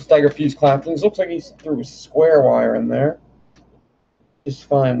staple stagger fuse Claptons. Looks like he threw a square wire in there. Just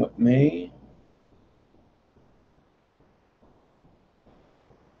fine with me.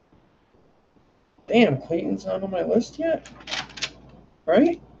 Damn, Clayton's not on my list yet?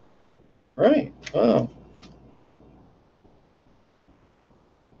 Right? Right. Oh.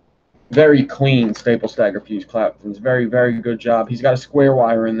 Very clean staple stagger fuse Claptons. Very, very good job. He's got a square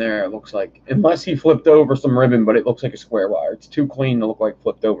wire in there, it looks like. Unless he flipped over some ribbon, but it looks like a square wire. It's too clean to look like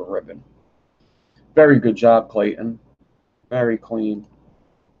flipped over ribbon. Very good job, Clayton. Very clean.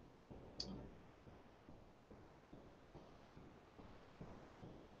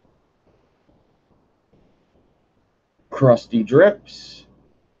 Crusty Drips.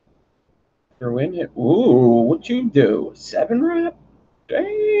 Throw in it. Ooh, what'd you do? 7 wrap?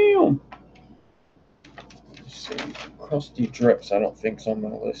 Damn. Let's see. Crusty Drips, I don't think's on my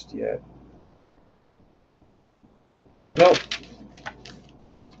list yet. Nope.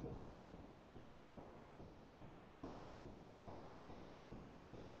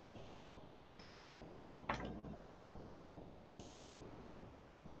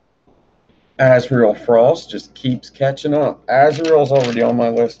 Azrael Frost just keeps catching up. Azrael's already on my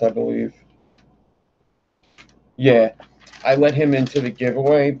list, I believe. Yeah, I let him into the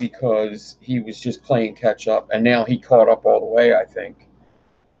giveaway because he was just playing catch up, and now he caught up all the way, I think.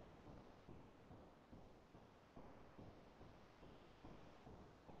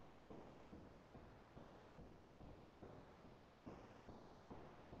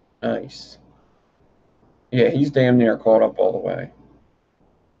 Nice. Yeah, he's damn near caught up all the way.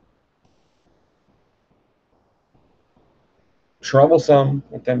 Troublesome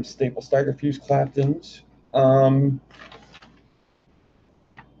with them staple stagger fuse Claptons.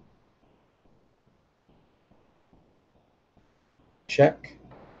 check.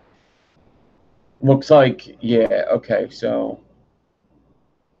 Looks like, yeah, okay, so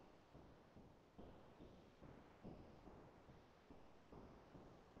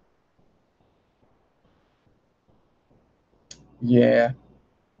yeah,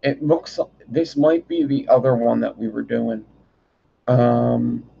 it looks like this might be the other one that we were doing.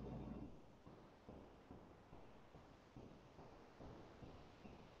 Um,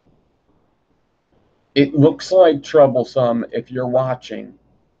 it looks like troublesome if you're watching.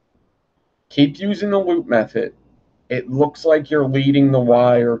 Keep using the loop method. It looks like you're leading the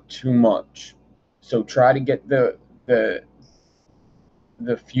wire too much. So try to get the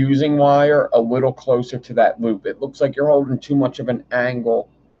the fusing wire a little closer to that loop. It looks like you're holding too much of an angle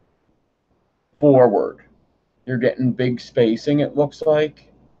forward. You're getting big spacing, it looks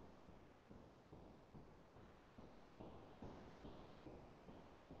like.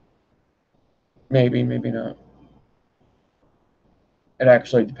 Maybe, maybe not. It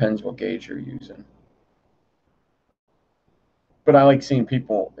actually depends what gauge you're using. But I like seeing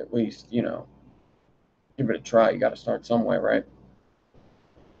people at least, you know, give it a try. You got to start somewhere, right?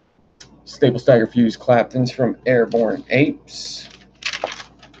 Staple stagger fuse Claptons from Airborne Apes.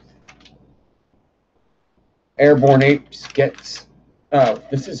 Airborne Apes gets. Oh,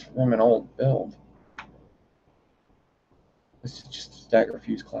 this is from an old build. This is just a stagger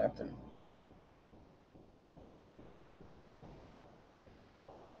fuse Clapton.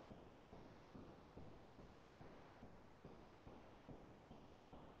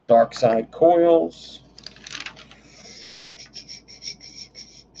 Dark side coils.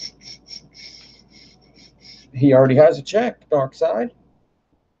 He already has a check, dark side.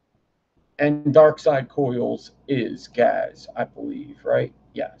 And dark side coils is gas, I believe, right?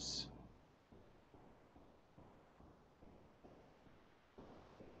 Yes.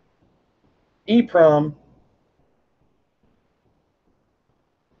 EPROM.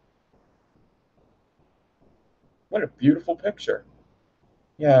 What a beautiful picture.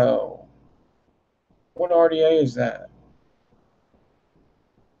 Yo, what RDA is that?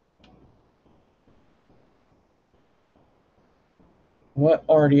 What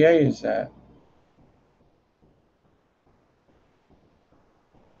RDA is that?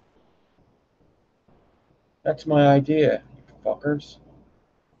 That's my idea, you fuckers.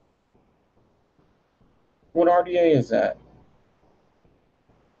 What RDA is that?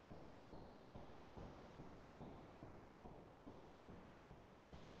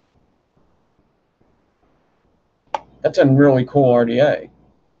 That's a really cool RDA.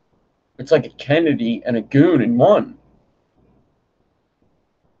 It's like a Kennedy and a Goon in one.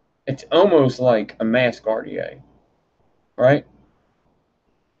 It's almost like a mask RDA, right?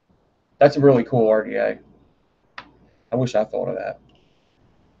 That's a really cool RDA. I wish I thought of that.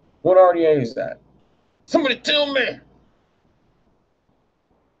 What RDA is that? Somebody tell me!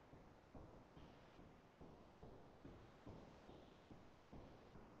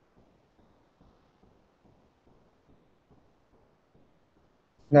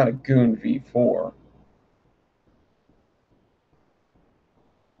 Not a Goon V4.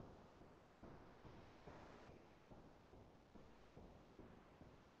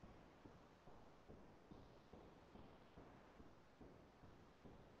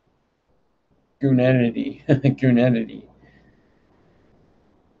 Goon Entity. Goon Entity.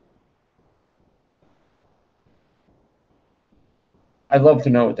 I'd love to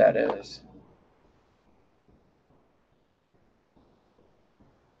know what that is.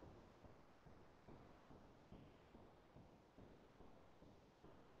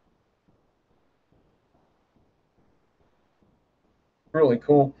 Really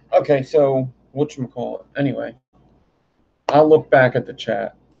cool. Okay, so whatchamacallit? Anyway, I'll look back at the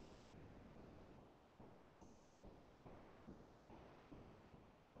chat.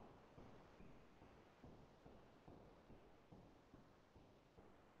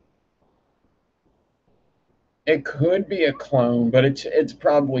 It could be a clone, but it's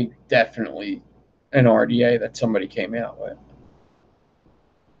probably definitely an RDA that somebody came out with.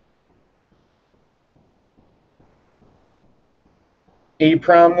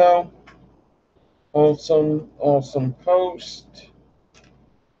 EPROM though, awesome post.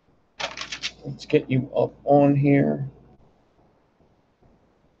 Let's get you up on here.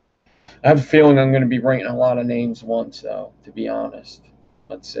 I have a feeling I'm going to be writing a lot of names once, though, to be honest.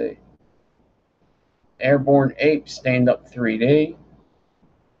 Let's see. Airborne Ape, Stand Up 3D.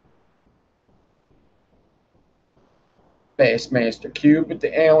 Bassmaster Cube with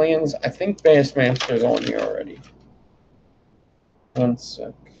the aliens. I think Bassmaster's on here already. One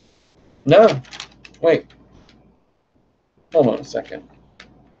sec. No. Wait. Hold on a second.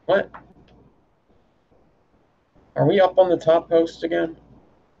 What? Are we up on the top post again?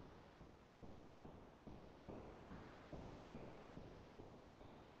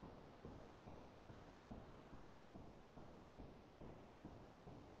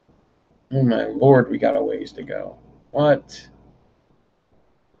 Oh my lord, we got a ways to go. What?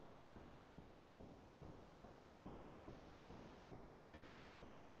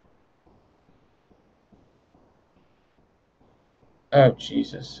 Oh,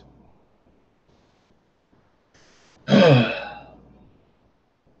 Jesus.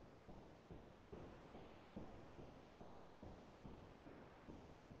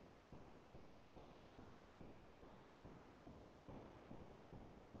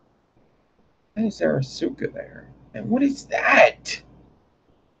 Why is there a Suka there? And what is that?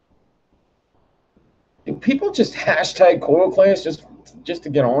 Do people just hashtag coil class just to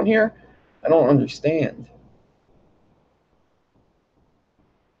get on here? I don't understand.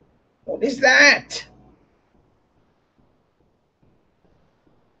 What is that?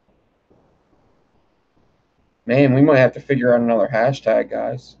 Man, we might have to figure out another hashtag,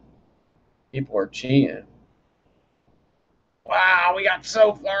 guys. People are cheating. Wow, we got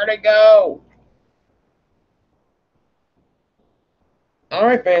so far to go. All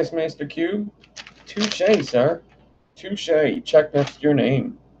right, Bassmaster Q. Touche, sir. Touche. Check next to your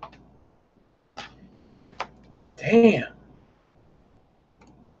name. Damn.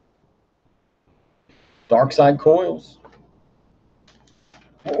 Dark Side Coils.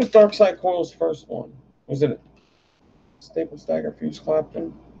 What was Dark Side Coils' first one? Was it Staple Stagger Fuse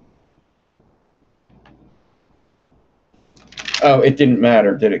Clapton? Oh, it didn't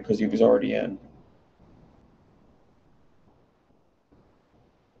matter, did it? Because he was already in.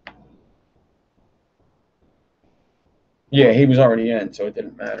 Yeah, he was already in, so it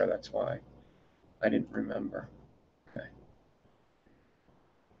didn't matter. That's why I didn't remember. Okay.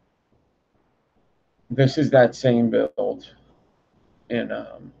 This is that same build. And,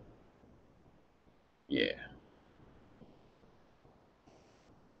 yeah.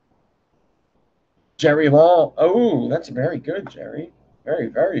 Jerry Law. Oh, that's very good, Jerry. Very,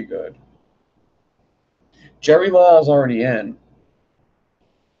 very good. Jerry Law is already in,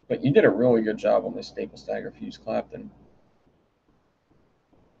 but you did a really good job on this Staple Stagger Fuse Clapton.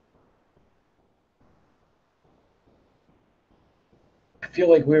 I feel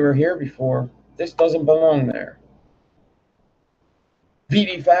like we were here before. This doesn't belong there.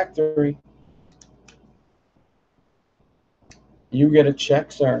 VD Factory. You get a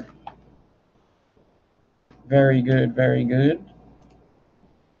check, sir. Very good, very good.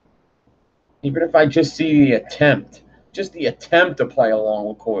 Even if I just see the attempt, just the attempt to play along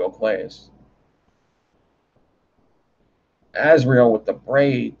with Coil Clays. Azrael with the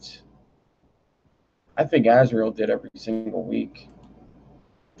braids. I think Azrael did every single week.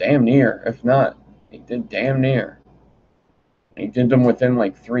 Damn near. If not, he did damn near. He did them within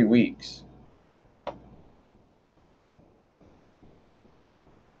like 3 weeks.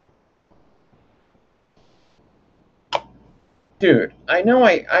 Dude, I know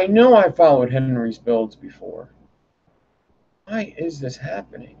I followed Henry's builds before. Why is this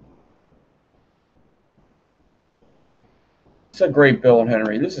happening? It's a great build,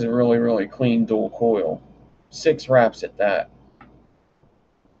 Henry. This is a really, really clean dual coil. 6 wraps at that.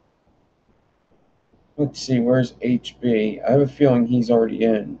 Let's see, where's HB? I have a feeling he's already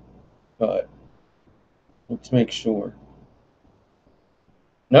in, but let's make sure.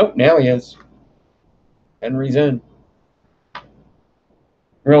 Nope, now he is. Henry's in.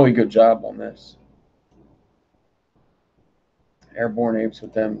 Really good job on this. Airborne Apes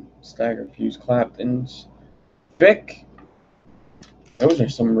with them stagger fuse Claptons. Vic. Those are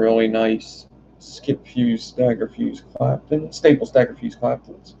some really nice skip fuse, stagger fuse Claptons. Staple stagger fuse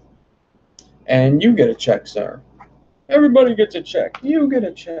Claptons. And you get a check, sir. Everybody gets a check. You get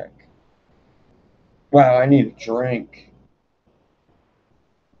a check. Wow, I need a drink.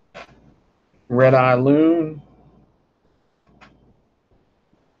 Red Eye Loon.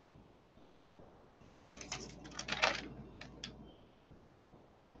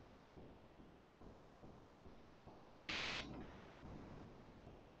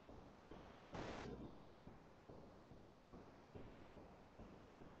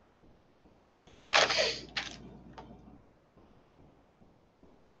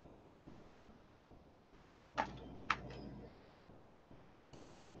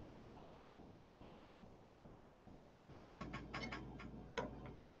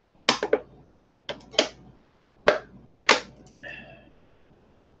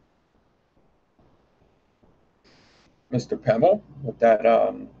 Mr. Pebble with that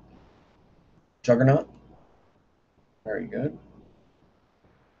Juggernaut. Very good.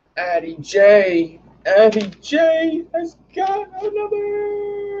 Addie J. Eddie J has got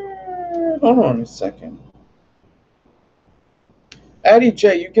another. Hold on a second. Eddie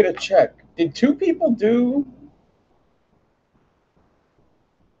J, you get a check. Did two people do?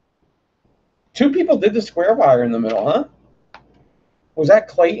 Two people did the square wire in the middle, huh? Was that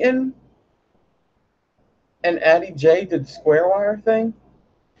Clayton and Addie J did the square wire thing?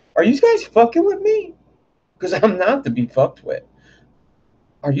 Are you guys fucking with me? Because I'm not to be fucked with.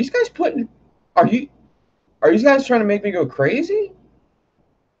 Are you guys putting? Are you? Are you guys trying to make me go crazy?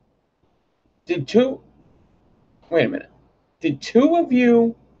 Did two? Wait a minute. Did two of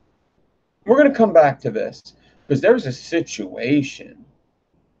you? We're gonna come back to this because there's a situation.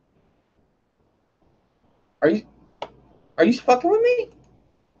 Are you? Are you fucking with me?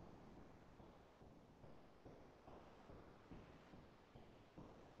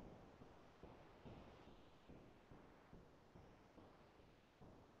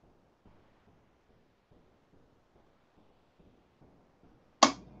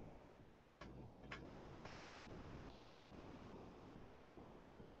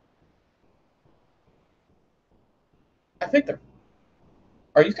 I think they're.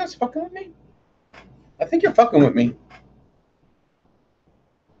 Are you guys fucking with me? I think you're fucking with me.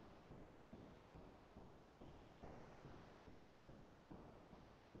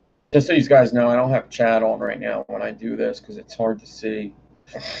 Just so you guys know, I don't have chat on right now when I do this because it's hard to see.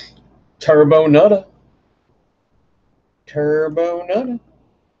 Turbo Nutta. Turbo Nutta.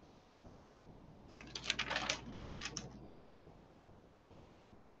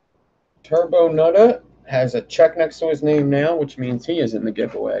 Turbo Nutta has a check next to his name now, which means he is in the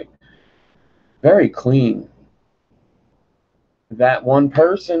giveaway. Very clean. That one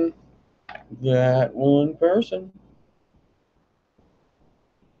person. That one person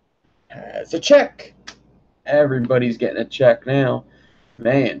has a check. Everybody's getting a check now.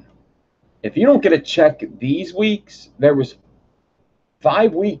 Man, if you don't get a check these weeks, there was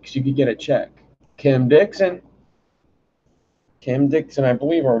 5 weeks you could get a check. Kim Dixon. Kim Dixon, I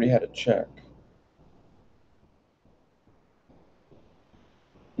believe, already had a check.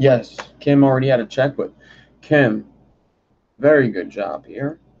 Yes, Kim already had a check with Kim. Very good job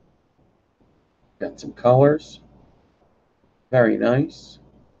here. Got some colors. Very nice.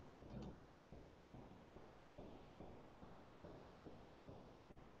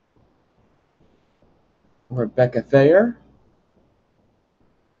 Rebecca Thayer.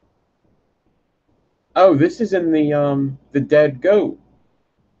 Oh, this is in the Dead Goat.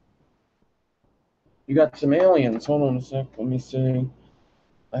 You got some aliens. Hold on a sec. Let me see.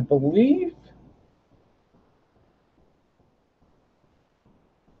 I believe.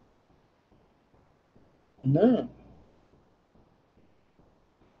 No.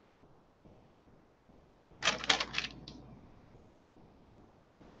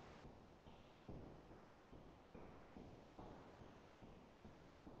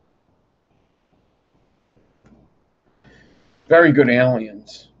 Very good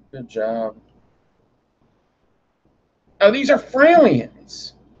aliens. Good job. Oh, these are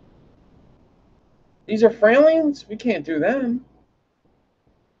Fralians. These are Fralians? We can't do them.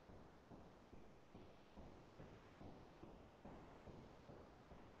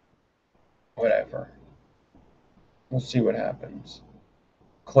 Whatever. We'll see what happens.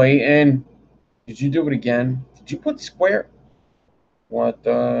 Clayton, did you do it again? Did you put square? What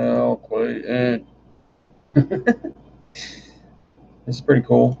the hell, Clayton? This is pretty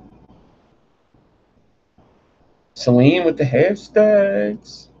cool. Celine with the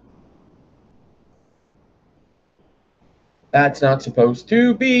hashtags. That's not supposed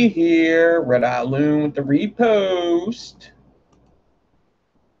to be here. Red Eye Loon with the repost.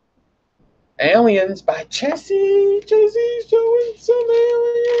 Aliens by Chessie. Chessie's showing some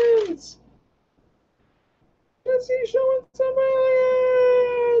aliens. Chessie's showing some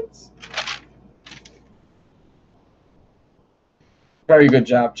aliens. Very good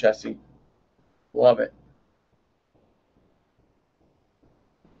job, Chessie. Love it.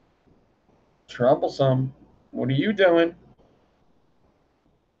 Troublesome. What are you doing?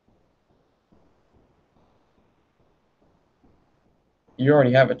 You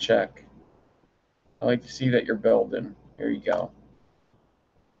already have a check. I like to see that you're building. Here you go.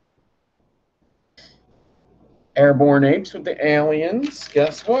 Airborne Apes with the aliens.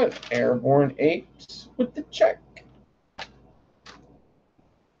 Guess what? Airborne Apes with the check.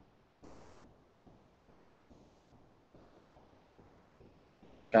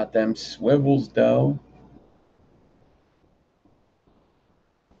 Got them swivels, though.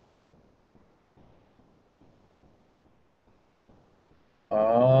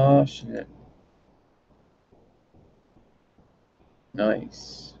 Oh, shit.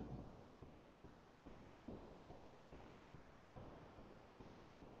 Nice.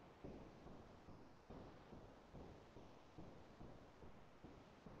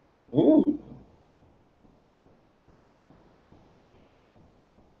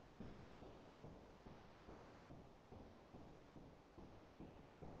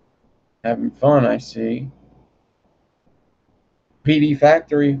 Having fun, I see. VD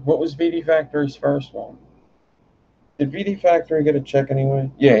Factory. What was VD Factory's first one? Did VD Factory get a check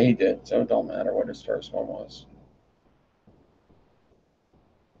anyway? Yeah, he did, so it don't matter what his first one was.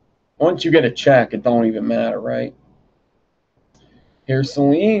 Once you get a check, it don't even matter, right? Here's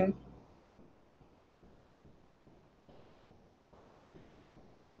Celine.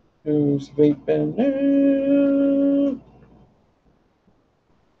 Who's vaping now?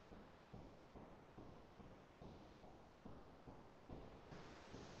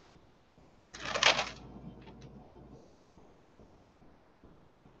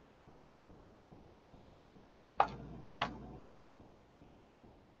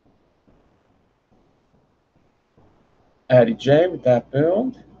 Addie J with that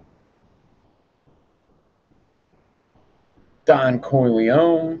build. Don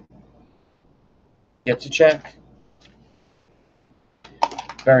Corleone gets a check.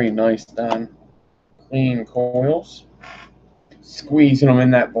 Very nice, Don. Clean coils. Squeezing them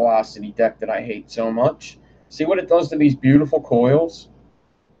in that velocity deck that I hate so much. See what it does to these beautiful coils?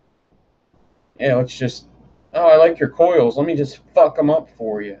 Yeah, let's just... Oh, I like your coils. Let me just fuck them up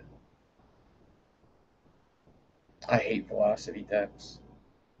for you. I hate velocity decks.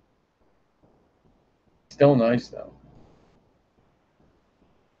 Still nice, though.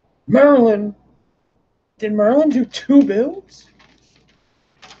 Merlin! Did Merlin do 2 builds?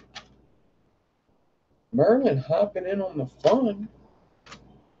 Merlin hopping in on the fun.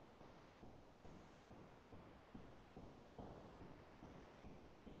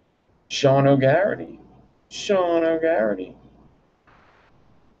 Sean O'Garrity. Sean O'Garrity.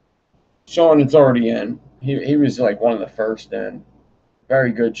 Sean, it's already in. He was like one of the first in.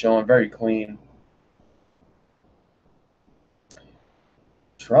 Very good, Sean. Very clean.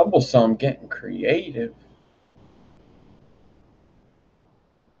 Troublesome getting creative.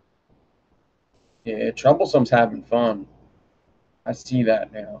 Yeah, Troublesome's having fun. I see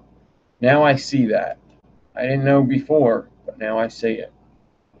that now. Now I see that. I didn't know before, but now I see it.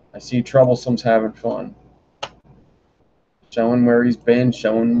 I see Troublesome's having fun. Showing where he's been,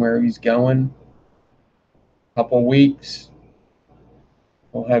 showing where he's going. Couple weeks,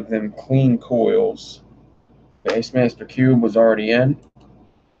 we'll have them clean coils. Basemaster Cube was already in.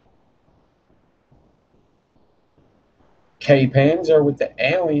 K Panzer with the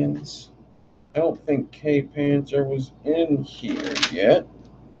aliens. I don't think K Panzer was in here yet.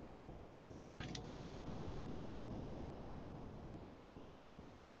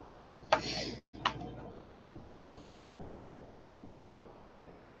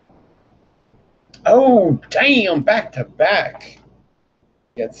 Oh, damn, back to back.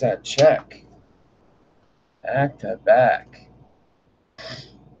 Gets that check. Back to back.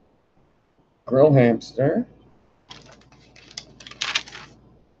 Grill Hamster.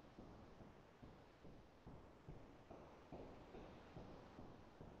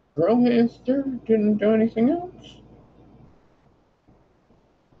 Grill Hamster didn't do anything else.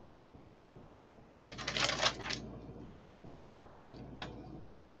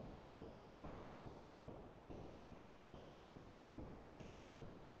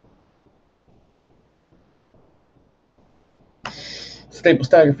 Staple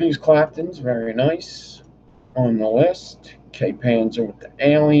Stagger Fuse Clapton's very nice on the list. K Panzer with the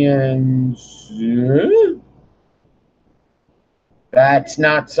aliens. That's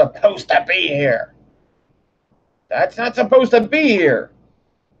not supposed to be here. That's not supposed to be here.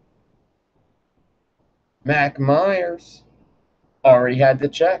 Mac Myers already had the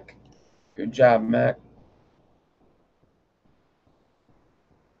check. Good job, Mac.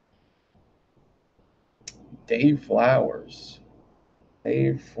 Dave Flowers.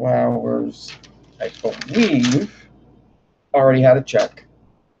 Dave Flowers, I believe, already had a check.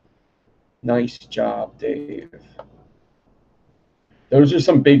 Nice job, Dave. Those are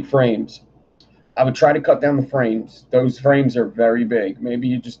some big frames. I would try to cut down the frames. Those frames are very big. Maybe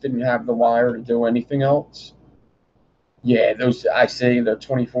you just didn't have the wire to do anything else. Yeah, those, I say they're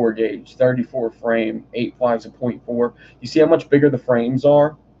 24 gauge, 34 frame, 8 plies of 0.4. You see how much bigger the frames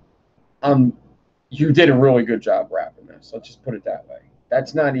are? You did a really good job wrapping this. Let's just put it that way.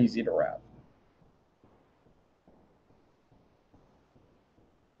 That's not easy to wrap.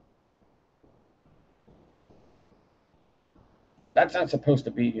 That's not supposed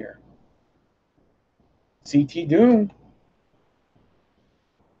to be here. CT Doom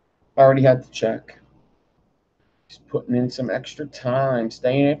already had to check. He's putting in some extra time,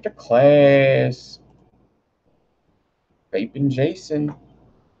 staying after class. Vaping Jason.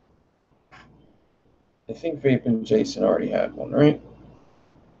 I think Vaping Jason already had one, right?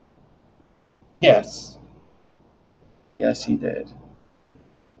 Yes. Yes, he did.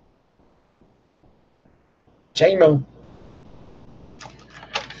 JMO.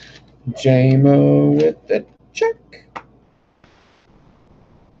 JMO with the check.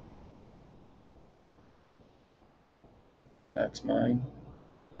 That's mine.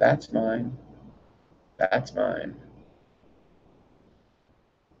 That's mine. That's mine.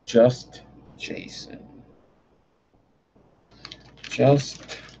 Just Jason.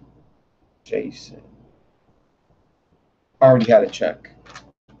 Just Jason. Already had a check.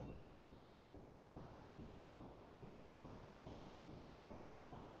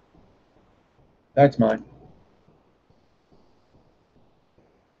 That's mine.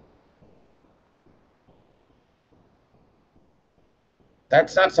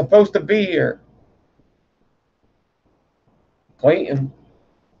 That's not supposed to be here. Clayton.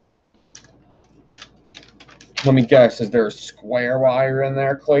 Let me guess. Is there a square wire in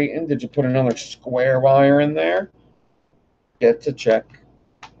there, Clayton? Did you put another square wire in there? Get to check.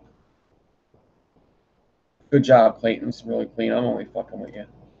 Good job, Clayton. It's really clean. I'm only fucking with you.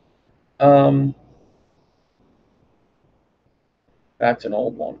 That's an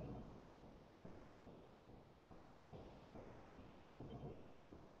old one.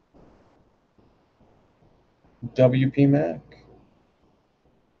 WP Mac.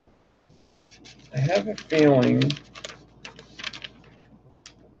 I have a feeling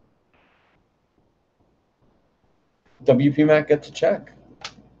WP Mac gets a check.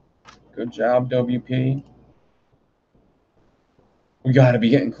 Good job, WP. We got to be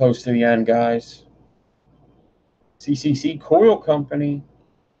getting close to the end, guys. CCC Coil Company.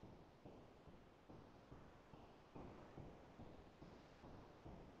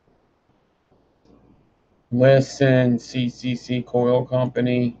 Listen, CCC Coil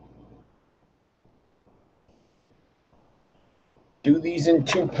Company. Do these in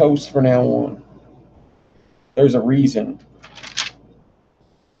 2 posts from now on. There's a reason.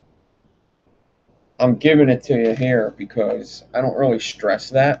 I'm giving it to you here because I don't really stress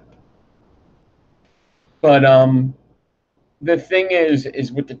that. But the thing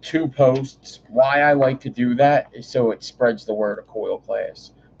is with the 2 posts, why I like to do that is so it spreads the word of coil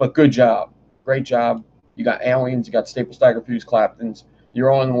class. But good job. Great job. You got Aliens, you got Staple Stagger Fuse Claptons.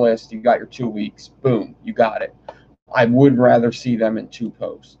 You're on the list. You got your 2 weeks. Boom. You got it. I would rather see them in 2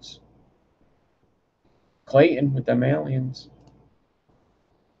 posts. Clayton with them Aliens.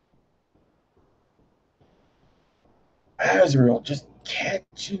 Azrael just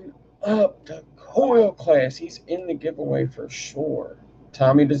catching up to coil class. He's in the giveaway for sure.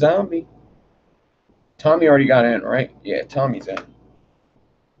 Tommy the Zombie. Tommy already got in, right? Yeah, Tommy's in.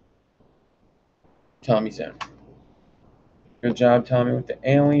 Tommy's in. Good job, Tommy, with the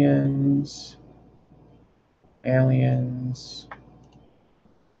Aliens. Aliens.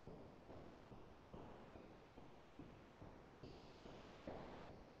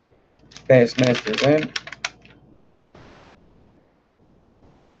 Bassmaster's in.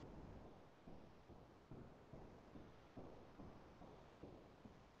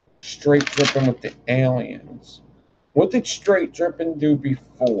 Straight dripping with the Aliens. What did straight dripping do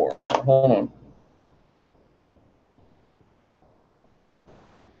before? Hold on.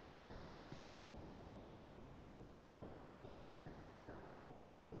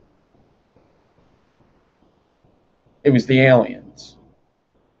 It was the Aliens.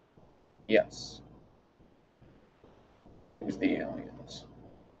 Yes. It was the Aliens.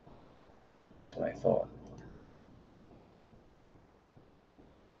 That's what I thought.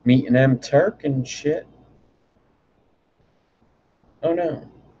 Meeting M Turk and shit. Oh no.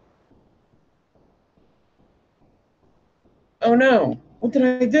 Oh no. What did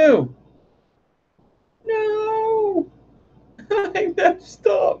I do? No. I messed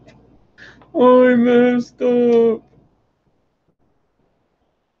up. I messed up.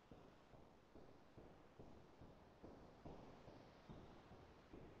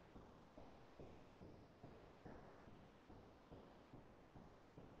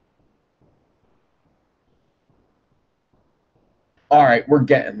 All right, we're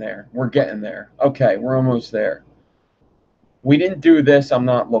getting there. We're getting there. Okay, we're almost there. We didn't do this. I'm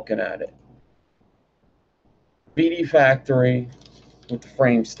not looking at it. BD Factory with the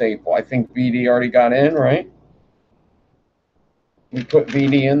frame staple. I think BD already got in, right? We put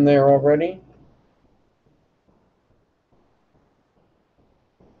BD in there already.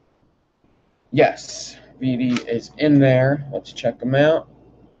 Yes, BD is in there. Let's check them out.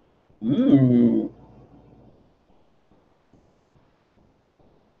 Ooh.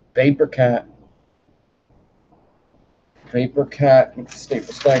 Vapor Cat. Vapor Cat with the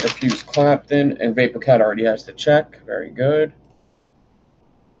Staple Stagger Fuse Clapton, and Vapor Cat already has the check. Very good.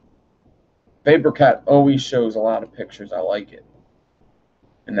 Vapor Cat always shows a lot of pictures. I like it.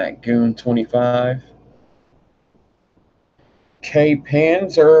 And that Goon 25. K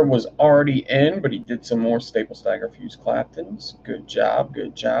Panzer was already in, but he did some more staple stagger fuse Claptons. Good job,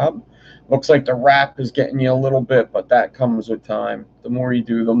 good job. Looks like the wrap is getting you a little bit, but that comes with time. The more you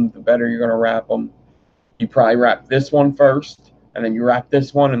do them, the better you're going to wrap them. You probably wrap this one first, and then you wrap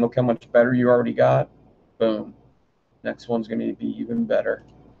this one, and look how much better you already got. Boom. Next one's going to be even better.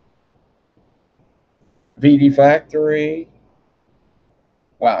 VD Factory.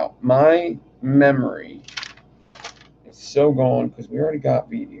 Wow, my memory is so gone because we already got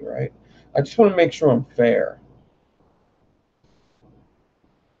VD, right? I just want to make sure I'm fair.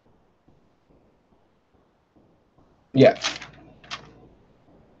 Yeah.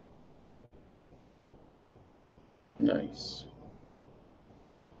 Nice.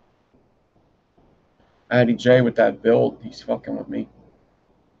 Addy J with that build, he's fucking with me.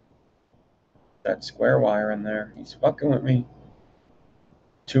 That square wire in there, he's fucking with me.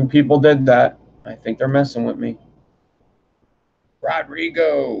 2 people did that. I think they're messing with me.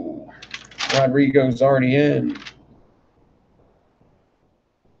 Rodrigo. Rodrigo's already in.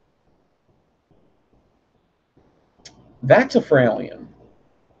 That's a Fralian.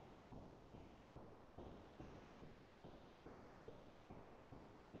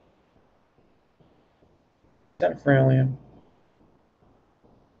 Is that a Fralian?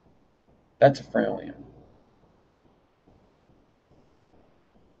 That's a Fralian.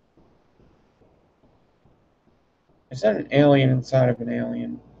 Is that an alien inside of an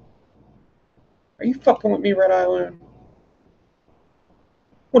alien? Are you fucking with me, Red Island?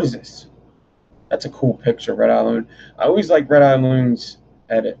 What is this? That's a cool picture, Red Island. I always like Red Island's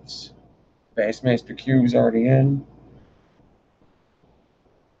edits. Bassmaster Cube's already in.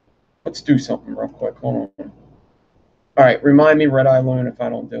 Let's do something real quick. Hold on. All right, remind me, Red Eye Loon, if I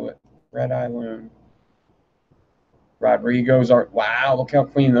don't do it. Red Eye Loon. Rodrigo's are. Wow, look how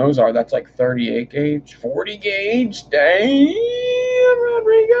clean those are. That's like 38 gauge, 40 gauge. Damn,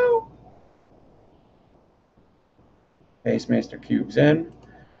 Rodrigo. Bassmaster Cube's in.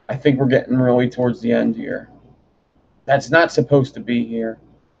 I think we're getting really towards the end here. That's not supposed to be here.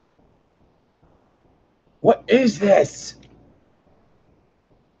 What is this?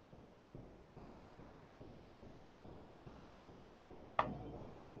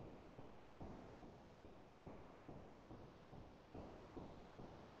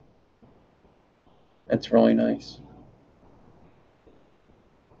 That's really nice.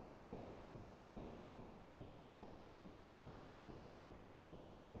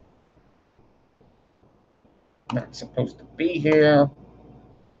 Not supposed to be here.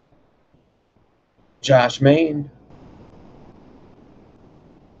 Josh Main.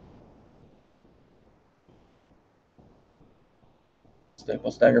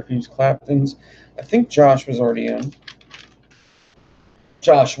 Staple Stagger Fuse Claptons. I think Josh was already in.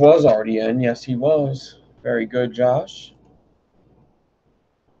 Josh was already in. Yes, he was. Very good, Josh.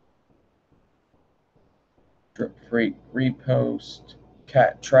 Drip Freak repost.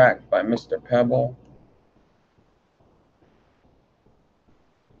 Cat Track by Mr. Pebble.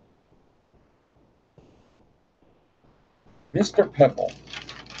 Mr. Pebble.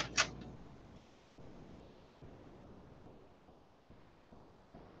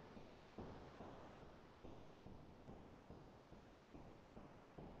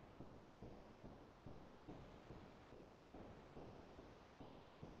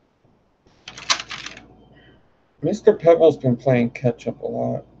 Mr. Pebble's been playing catch up a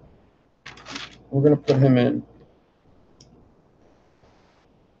lot. We're going to put him in.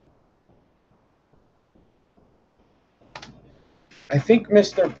 I think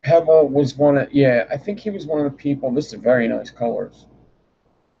Mr. Pebble was one of, yeah, I think he was one of the people. This is very nice colors.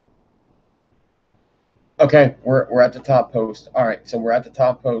 Okay, we're at the top post. All right, so we're at the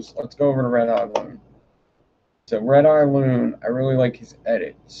top post. Let's go over to Red Eye Loon. So Red Eye Loon, I really like his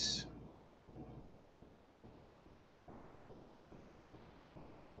edits.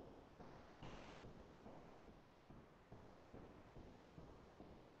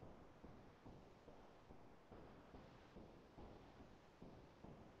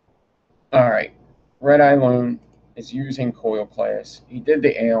 All right, Red Eye Loon is using coil class. He did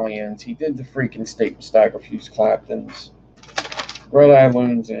the aliens. He did the freaking staple stagger fuse Claptons. Red Eye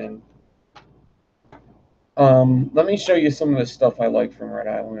Loon's in. Let me show you some of the stuff I like from Red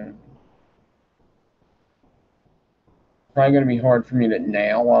Eye Loon. Probably going to be hard for me to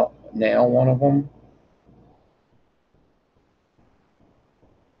nail one of them.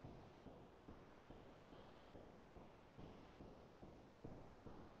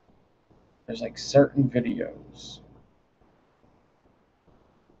 There's like certain videos.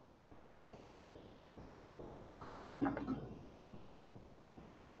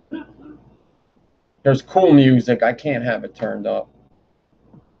 There's cool music. I can't have it turned up.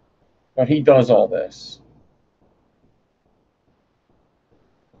 But he does all this.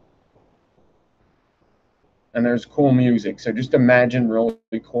 And there's cool music. So just imagine really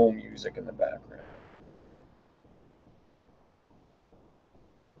cool music in the background.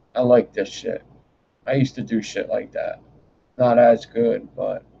 I like this shit. I used to do shit like that. Not as good,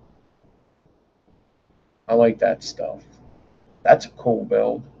 but I like that stuff. That's a cool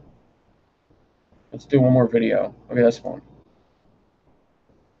build. Let's do one more video. Look at this one.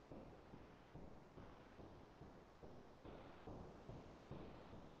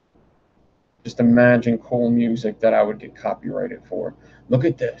 Just imagine cool music that I would get copyrighted for. Look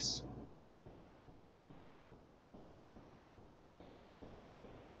at this.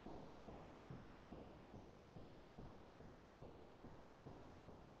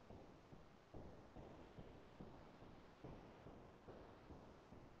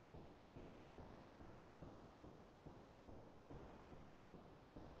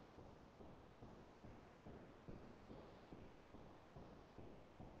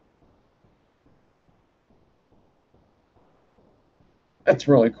 That's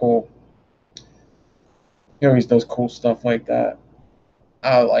really cool. He always does cool stuff like that.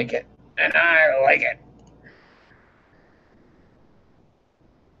 I like it. And I like it.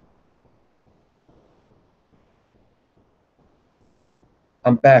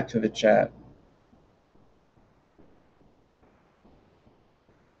 I'm back to the chat.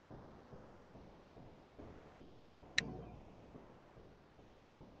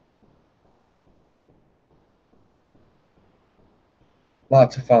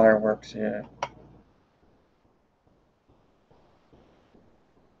 Lots of fireworks, yeah.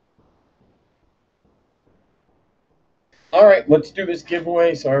 All right, let's do this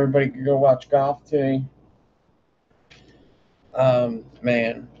giveaway so everybody can go watch golf today.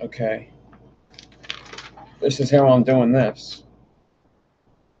 Man, okay. This is how I'm doing this.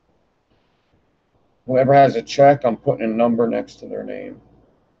 Whoever has a check, I'm putting a number next to their name.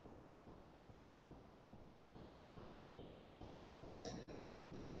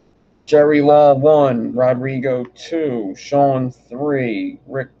 Jerry Law 1, Rodrigo 2, Sean 3,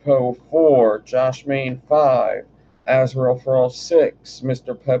 Rick Poe 4, Josh Main 5, Azrael Frost 6,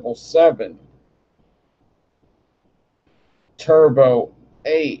 Mr. Pebble 7, Turbo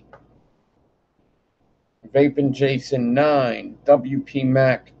 8, Vapin Jason 9, WP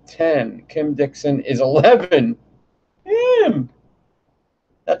Mac 10, Kim Dixon is 11. Kim!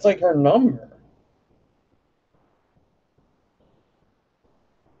 That's like her number.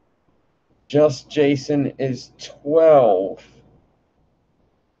 Just Jason is 12.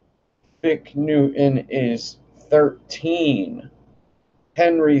 Vic Newton is 13.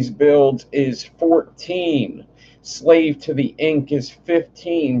 Henry's Builds is 14. Slave to the Ink is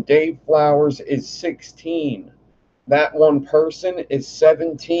 15. Dave Flowers is 16. That one person is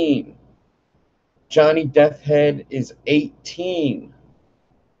 17. Johnny Deathhead is 18.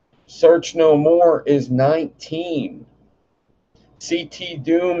 Search No More is 19. CT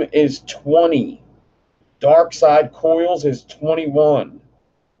Doom is 20. Darkside Coils is 21.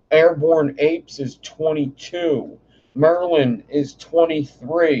 Airborne Apes is 22. Merlin is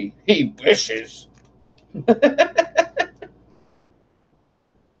 23. He wishes.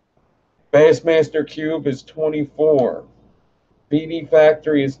 Bassmaster Cube is 24. BD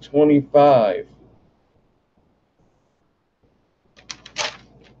Factory is 25.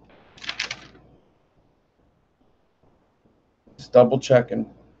 Just double checking.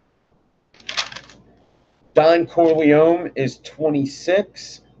 Don Corleone is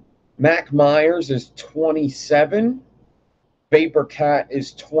 26. Mac Myers is 27. Vapor Cat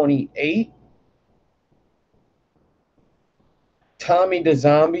is 28. Tommy the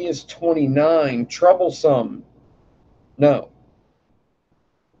Zombie is 29. Troublesome. No.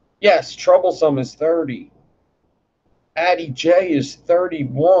 Yes, Troublesome is 30. Addie J is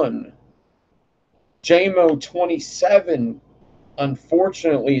 31. JMO 27,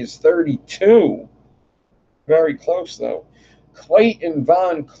 unfortunately, is 32. Very close, though. Clayton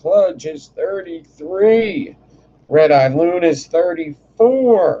Von Kludge is 33. Red Eye Loon is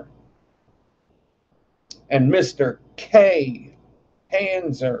 34. And Mr. K.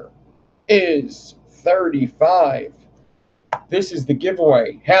 Panzer is 35. This is the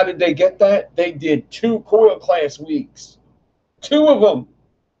giveaway. How did they get that? They did 2 coil class weeks. 2 of them.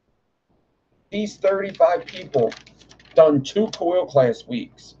 These 35 people done 2 coil class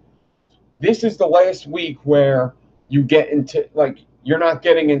weeks. This is the last week where you get into, like, you're not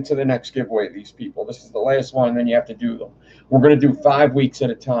getting into the next giveaway, these people. This is the last one, then you have to do them. We're going to do 5 weeks at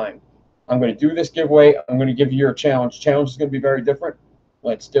a time. I'm going to do this giveaway. I'm going to give you your challenge. Challenge is going to be very different.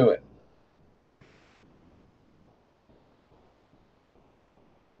 Let's do it.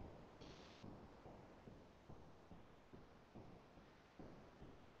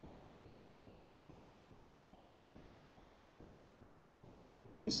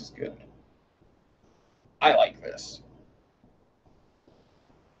 This is good. I like this.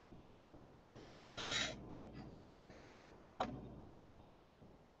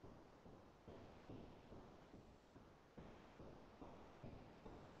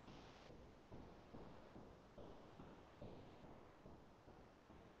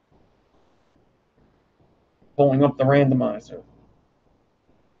 Pulling up the randomizer.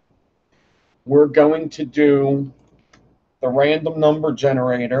 We're going to do the random number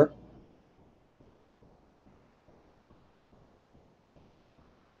generator.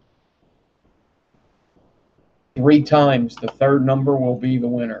 Three times. The third number will be the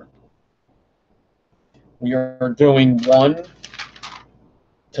winner. We are doing 1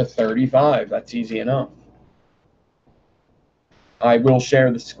 to 35. That's easy enough. I will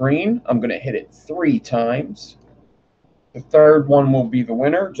share the screen. I'm going to hit it 3 times. The third one will be the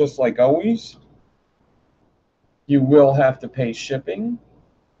winner, just like always. You will have to pay shipping,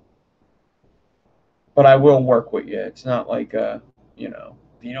 but I will work with you. It's not like, if you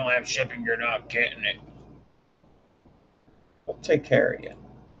don't have shipping, you're not getting it. We'll take care of you.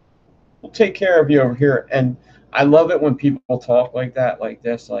 We'll take care of you over here. And I love it when people talk like that, like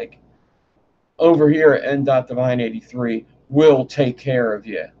this, like, over here at N.Divine83, we'll take care of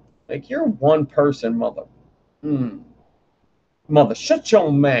you. Like, you're one person, mother. Mother, shut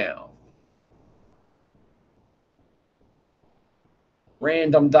your mouth.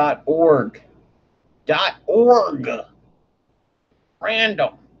 Random.org. .org.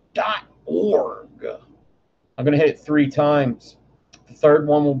 Random.org. I'm going to hit it 3 times. The third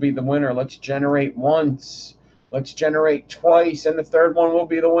one will be the winner. Let's generate once. Let's generate twice, and the third one will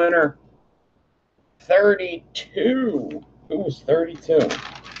be the winner. 32. Who was 32?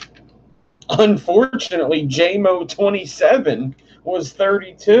 Unfortunately, JMO27 was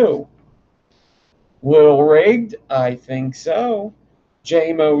 32. Little rigged? I think so.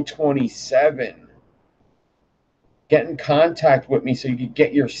 JMO27. Get in contact with me so you can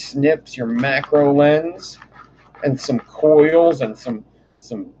get your snips, your macro lens, and some coils and some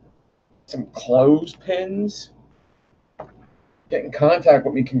clothespins. Get in contact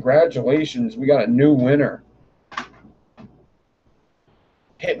with me. Congratulations. We got a new winner.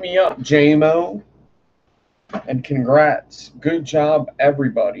 Hit me up, JMO. And congrats. Good job,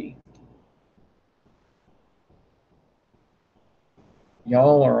 everybody.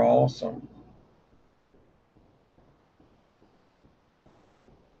 Y'all are awesome.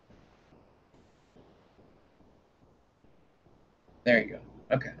 There you go.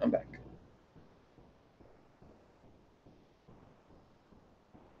 Okay, I'm back.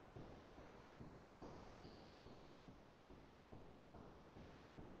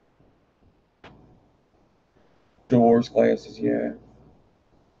 Doors, glasses, yeah.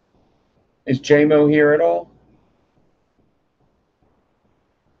 Is JMO here at all?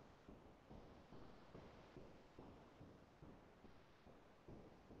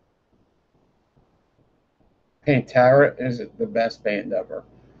 Pantera is the best band ever.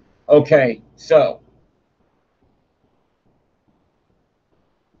 Okay, so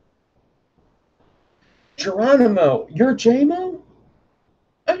Geronimo, you're JMO?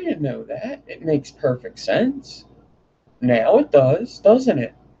 I didn't know that. It makes perfect sense. Now it does, doesn't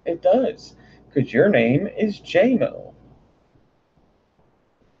it? It does. Because your name is JMO.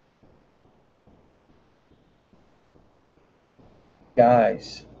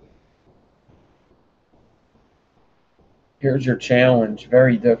 Guys, here's your challenge.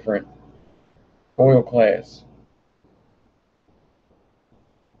 Very different. Oil class.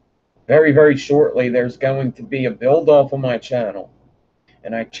 Very, very shortly, there's going to be a build-off on my channel.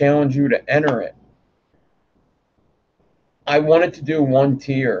 And I challenge you to enter it. I wanted to do 1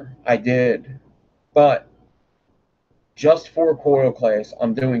 tier. I did. But just for coil class,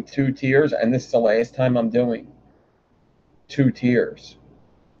 I'm doing 2 tiers. And this is the last time I'm doing 2 tiers.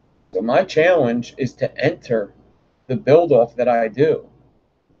 So my challenge is to enter the build-off that I do.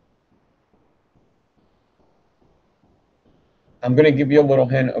 I'm going to give you a little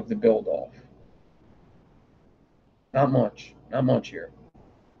hint of the build-off. Not much. Not much here.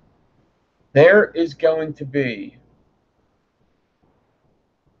 There is going to be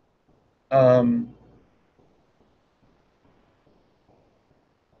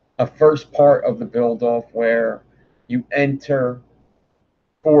a first part of the build-off where you enter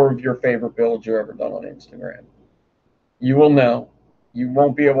 4 of your favorite builds you've ever done on Instagram. You will know. You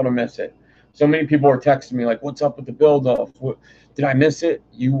won't be able to miss it. So many people are texting me like, what's up with the build-off? Did I miss it?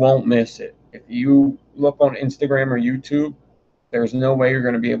 You won't miss it. If you look on Instagram or YouTube, there's no way you're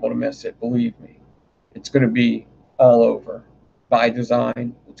going to be able to miss it. Believe me. It's going to be all over. By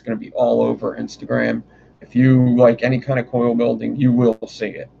design, it's going to be all over Instagram. If you like any kind of coil building, you will see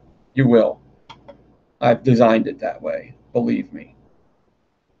it. You will. I've designed it that way. Believe me.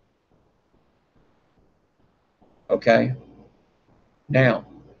 Okay? Now,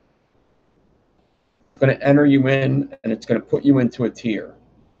 it's going to enter you in, and it's going to put you into a tier.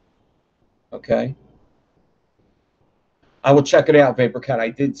 Okay? I will check it out, VaporCat. I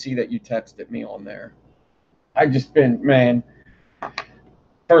did see that you texted me on there. I just been, man,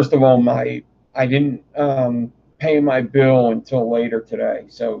 first of all, I didn't pay my bill until later today.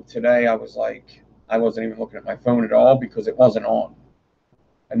 So today I was like, I wasn't even looking at my phone at all because it wasn't on.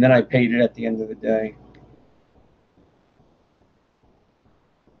 And then I paid it at the end of the day.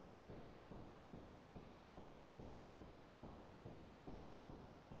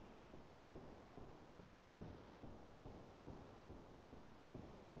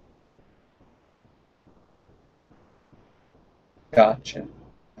 Gotcha.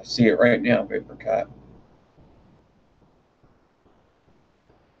 I see it right now, VaporCat.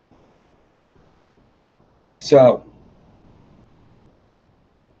 So,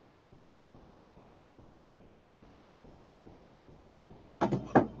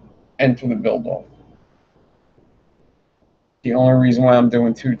 enter the build off. The only reason why I'm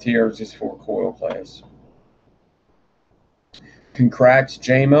doing 2 tiers is for coil class. Congrats,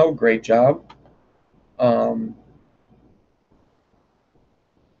 JMO. Great job. Um,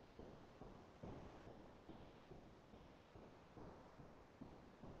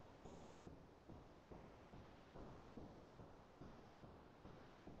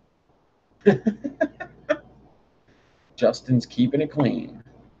 Justin's keeping it clean.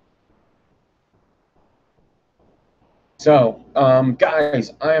 So,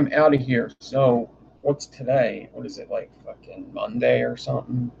 guys, I am out of here. So, what's today? What is it, like fucking Monday or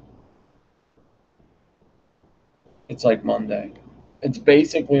something? It's like Monday. It's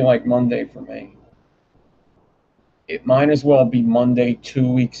basically like Monday for me. It might as well be Monday 2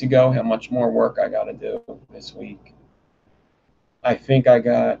 weeks ago. How much more work I got to do this week? I think I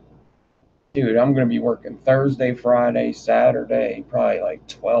got, dude, I'm going to be working Thursday, Friday, Saturday, probably like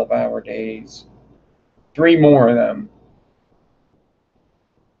 12-hour days. 3 more of them.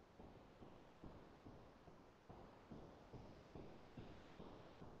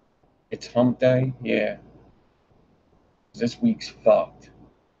 It's hump day. Yeah. This week's fucked.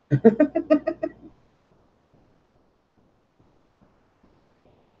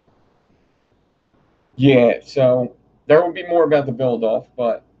 Yeah, so there will be more about the build off,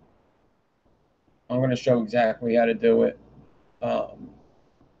 but I'm going to show exactly how to do it. Um,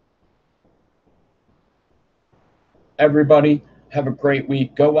 Everybody, have a great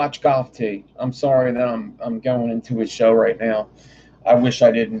week. Go watch Golf T. I'm sorry that I'm going into his show right now. I wish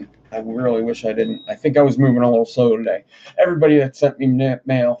I didn't. I really wish I didn't. I think I was moving a little slow today. Everybody that sent me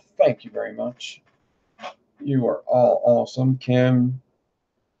mail, thank you very much. You are all awesome. Kim,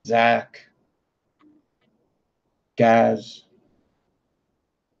 Zach, Gaz,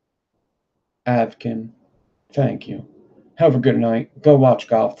 Avkin, thank you. Have a good night. Go watch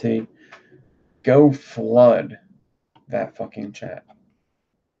Golf T. Go flood that fucking chat.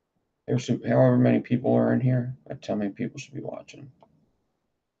 There's however many people are in here. That's how many people should be watching.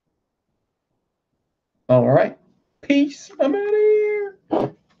 All right. Peace. I'm out of here.